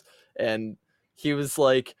hosts, and he was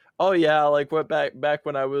like, "Oh yeah, like what back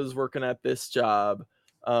when I was working at this job,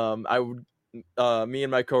 I would me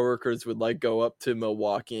and my coworkers would like go up to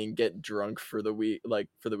Milwaukee and get drunk for the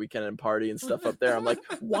weekend and party and stuff up there." I'm like,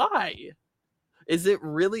 "Why? Is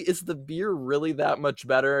the beer really that much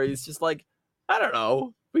better?" He's just like, "I don't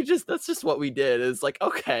know. That's just what we did." It's like,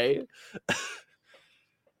 okay.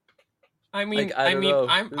 I mean, like,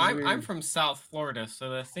 I'm from South Florida, so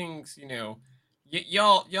the things, you know,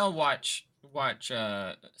 y'all watch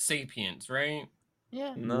Sapiens, right?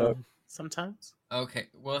 Yeah. No. Sometimes. Okay.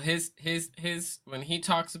 Well, his when he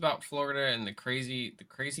talks about Florida and the crazy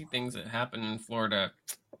things that happen in Florida.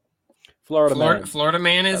 Florida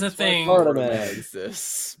Man is a thing. Florida Man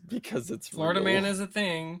exists because it's Florida real. Man is a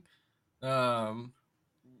thing.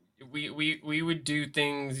 We would do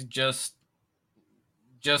things just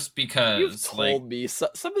because. You've told me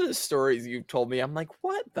some of the stories you've told me. I'm like,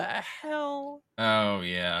 what the hell? Oh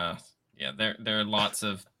yeah. There are lots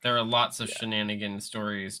of shenanigan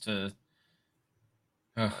stories to.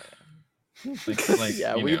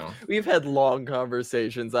 We've had long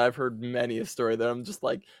conversations. I've heard many a story that I'm just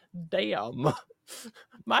like, damn,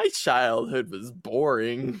 my childhood was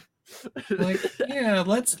boring. Like, yeah,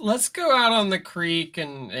 let's go out on the creek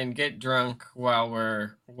and get drunk while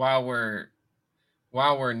we're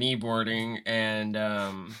kneeboarding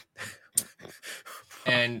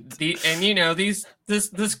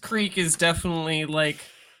this creek is definitely like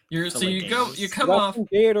you come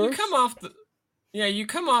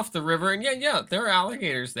off the river and there are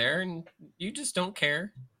alligators there and you just don't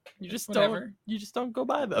care. You just Whatever. don't go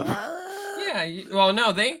by them.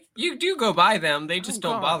 You do go by them. They just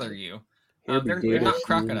don't bother you. They're not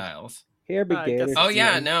crocodiles. Here be gators. Oh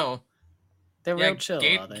yeah, no. They're real chill,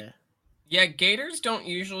 are they? Yeah, gators don't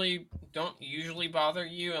usually bother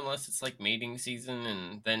you unless it's like mating season,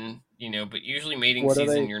 and then but usually mating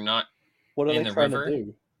season you're not in the river. To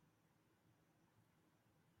do?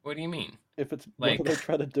 What do you mean? What do they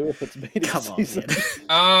try to do if it's mating season?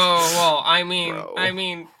 Oh well, I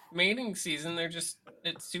mean, mating season,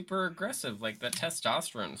 it's super aggressive. Like that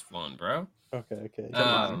testosterone's flowing, bro. Okay. Come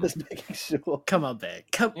on. Just making sure. Come on, Ben.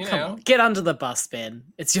 Come You on. know. Get under the bus, Ben.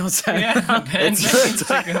 It's your turn. Yeah, Ben It's needs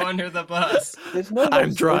your to go under the bus. There's no. I'm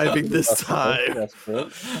more driving space this for us, time. yes,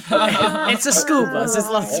 Brent. It's a school bus. There's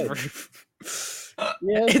lots of room.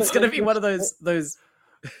 Yeah, It's but gonna like, be one of those.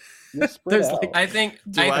 You're spread those, out. like- I think.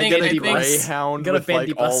 Do I think. get a I think. Greyhound Got a with like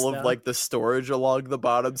bendy bus all of now. like the storage along the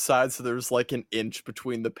bottom side, so there's like an inch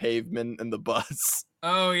between the pavement and the bus?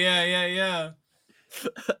 Oh yeah.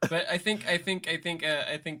 But I think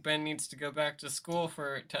Ben needs to go back to school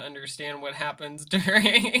to understand what happens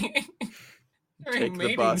during Take the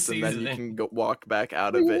mating bus season. and then you can go walk back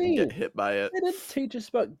out What of do you it and get mean? hit by it. They didn't teach us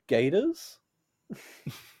about gators.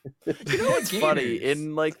 You know what's funny? Gators.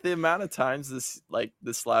 In like the amount of times in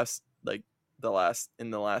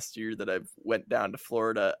the last year that I've went down to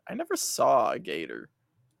Florida, I never saw a gator.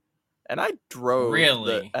 And I drove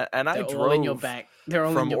Really? They're all in your back. They're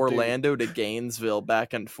all in from your boot. Orlando to Gainesville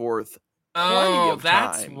back and forth. plenty Oh, of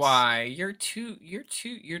that's times. why you're too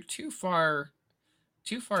far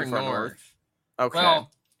Too far north. north? Okay.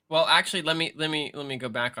 Well, actually, let me go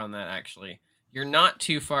back on that. Actually, you're not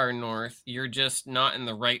too far north. You're just not in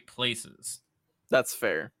the right places. That's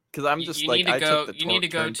fair. Because I'm just you like need to I go- took the you need to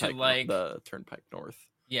go to, turnpike, like- the turnpike north.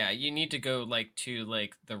 Yeah, you need to go like to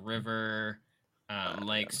like the river,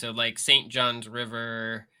 like Yeah. so like St. John's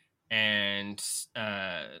River and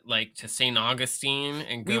like to St. Augustine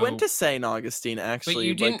and go. We went to St. Augustine actually.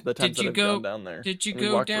 you didn't- Like the times did you that I've go- gone down there. Did you And we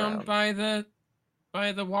go walked down around.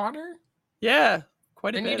 by the water? Yeah,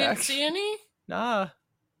 quite a And bit. you didn't actually. see any? Nah.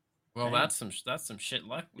 Well, Dang. that's some shit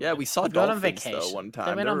luck. Yeah, man. we saw We went on dolphins though vacation. one They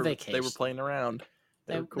time. went on They were vacation. playing around.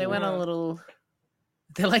 They were they went cool. a little.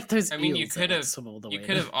 They're like those. I mean, you eels that, could like, have swim all the you way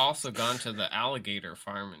could down. have also gone to the alligator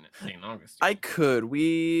farm in St. Augustine. I could.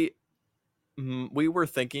 We were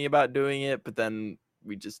thinking about doing it, but then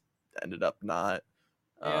we just ended up not.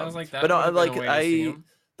 Yeah, I was like that. But no, would've been a way to see 'em.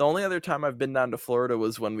 the only other time I've been down to Florida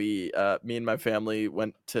was when me and my family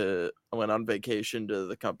went on vacation to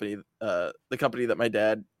the company that my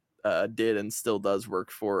dad did and still does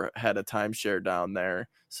work for, had a timeshare down there.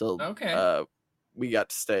 So Okay. we got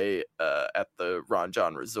to stay at the Ron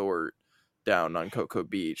John Resort down on Cocoa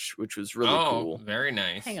Beach, which was really cool. Very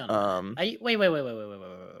nice. Hang on. Um, Wait.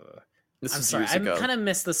 this I'm was sorry. years I ago. kind of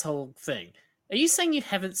missed this whole thing. Are you saying you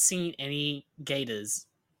haven't seen any gators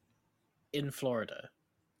in Florida?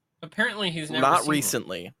 Apparently, he's never Not seen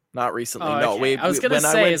recently. Not recently. Oh, No, okay. I was gonna when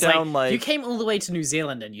I say, went it's down, like you came all the way to New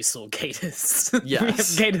Zealand and you saw gators. We have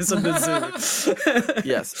Yes. gators in the zoo.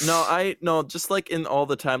 Yes. No, just like in all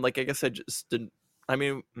the time, like I guess I just didn't. I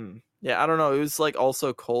mean, yeah, I don't know. It was like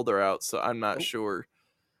also colder out, so I'm not sure.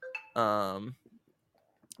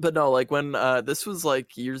 But no, like when this was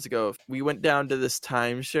like years ago, we went down to this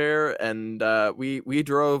timeshare and we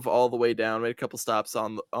drove all the way down, made a couple stops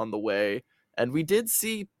on the way, and we did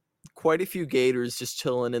see quite a few gators just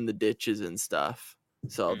chilling in the ditches and stuff.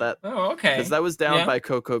 So that Oh, okay. because that was down Yeah. by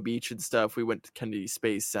Cocoa Beach and stuff. We went to Kennedy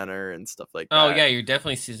Space Center and stuff like that. Oh yeah, you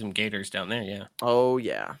definitely see some gators down there. Yeah. Oh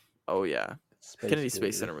yeah. Kennedy Gator.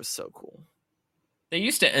 Space Center was so cool. They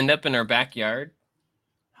used to end up in our backyard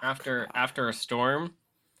after a storm.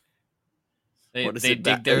 What is They it?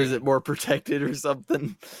 dig their Is it more protected or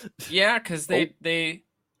something? yeah, because they we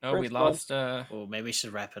First lost Well, maybe we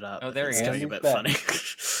should wrap it up. Oh, there it's he getting is. a bit Back. funny.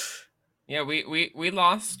 yeah we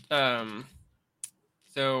lost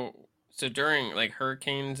so during like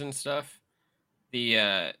hurricanes and stuff,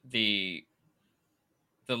 the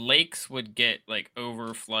lakes would get like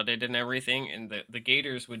over flooded and everything, and the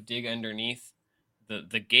gators would dig underneath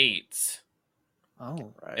the gates.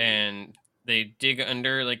 Oh, Right. And they dig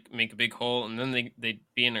under, like make a big hole, and then they'd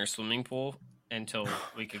be in our swimming pool until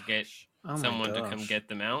we could get oh someone my to come gosh. get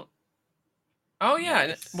them out. Oh yeah.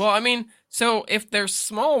 Nice. Well, I mean, so if they're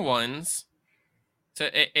small ones, so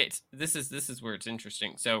this is where it's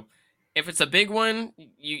interesting. So if it's a big one,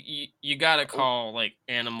 you gotta call like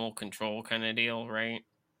animal control kind of deal, right?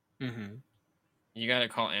 Mm-hmm. You gotta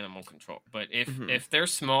call animal control. But if Mhm. they're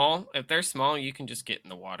small, you can just get in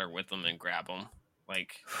the water with them and grab them.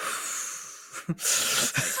 Like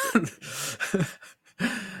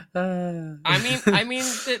I mean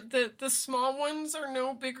the small ones are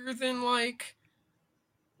no bigger than like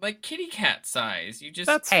kitty cat size. You just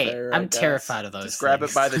That's Hey, fair, I I'm guess. terrified of those Just grab it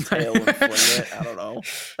things. by the tail and fling it. I don't know.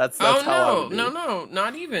 That's oh how I would do. no,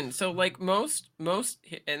 not even. So like most,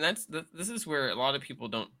 and this is where a lot of people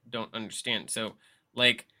don't understand. So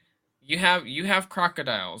like you have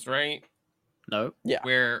crocodiles, right? No. Yeah.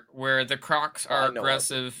 Where the crocs Well, I are know of it,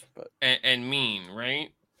 aggressive but- and mean, right?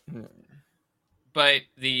 Hmm. But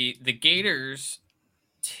the gators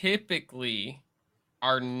typically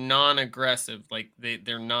are non-aggressive. Like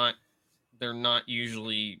they're not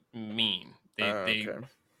usually mean. They Okay.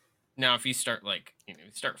 now if you start like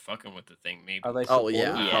start fucking with the thing, maybe. Are they Oh supportive?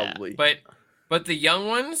 yeah, Yeah. probably. But the young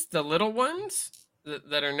ones, the little ones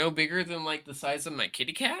that are no bigger than like the size of my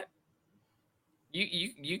kitty cat,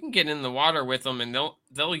 you can get in the water with them, and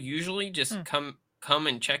they'll usually just come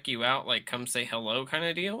and check you out, like come say hello kind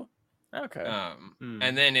of deal. Okay.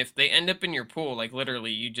 And then if they end up in your pool, like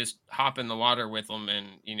literally you just hop in the water with them, and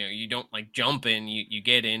you don't like jump in, you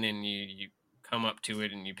get in and you come up to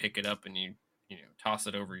it and you pick it up and you toss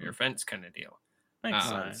it over your fence kind of deal. Makes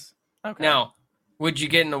sense. Okay. Now, would you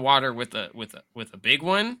get in the water with a big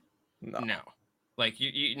one? No. Like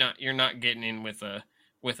you're not getting in with a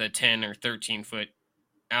 10 or 13 foot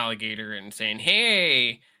alligator and saying,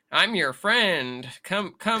 "Hey, I'm your friend.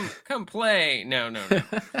 Come play." No.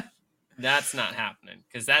 That's not happening,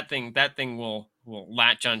 because that thing will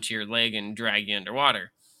latch onto your leg and drag you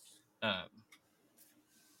underwater.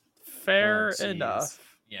 Fair Oh, enough.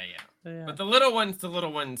 Yeah. Yeah. But the little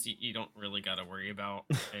ones, you don't really got to worry about.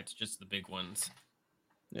 It's just the big ones.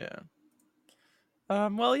 Yeah.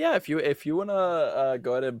 Well, yeah. If you wanna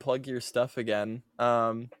go ahead and plug your stuff again,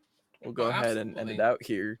 we'll go ahead and end it absolutely. out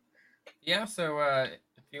here. Yeah. So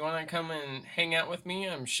if you want to come and hang out with me,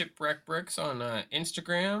 I'm Shipwreck Bricks on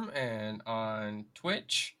Instagram and on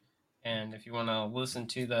Twitch. And if you want to listen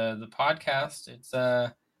to the podcast, it's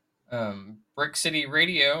Brick City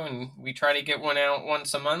Radio, and we try to get one out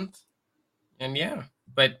once a month. And yeah,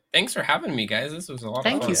 but thanks for having me, guys. This was a lot of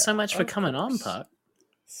fun. Thank you so much for Of coming on, course. Puck.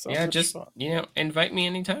 So Yeah, much just fun. invite me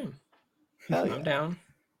anytime. Hell yeah. I'm down.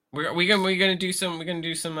 We're gonna do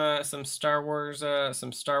some Star Wars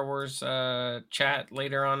chat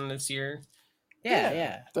later on this year.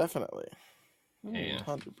 Yeah. Definitely. Yeah.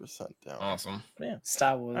 100% down. Awesome. Yeah.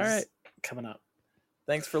 Star Wars. All right. Coming up.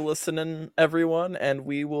 Thanks for listening, everyone, and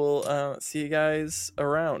we will see you guys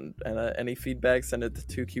around. And any feedback, send it to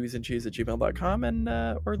 2Kiwis&Cheese@gmail.com, and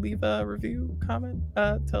or leave a review, comment,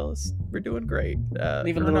 tell us we're doing great.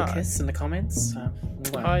 Leave a or little not. kiss in the comments.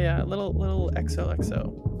 Oh yeah, little XOXO.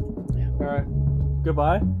 All right.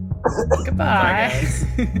 Goodbye. Goodbye. Bye,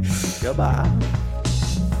 guys. Goodbye.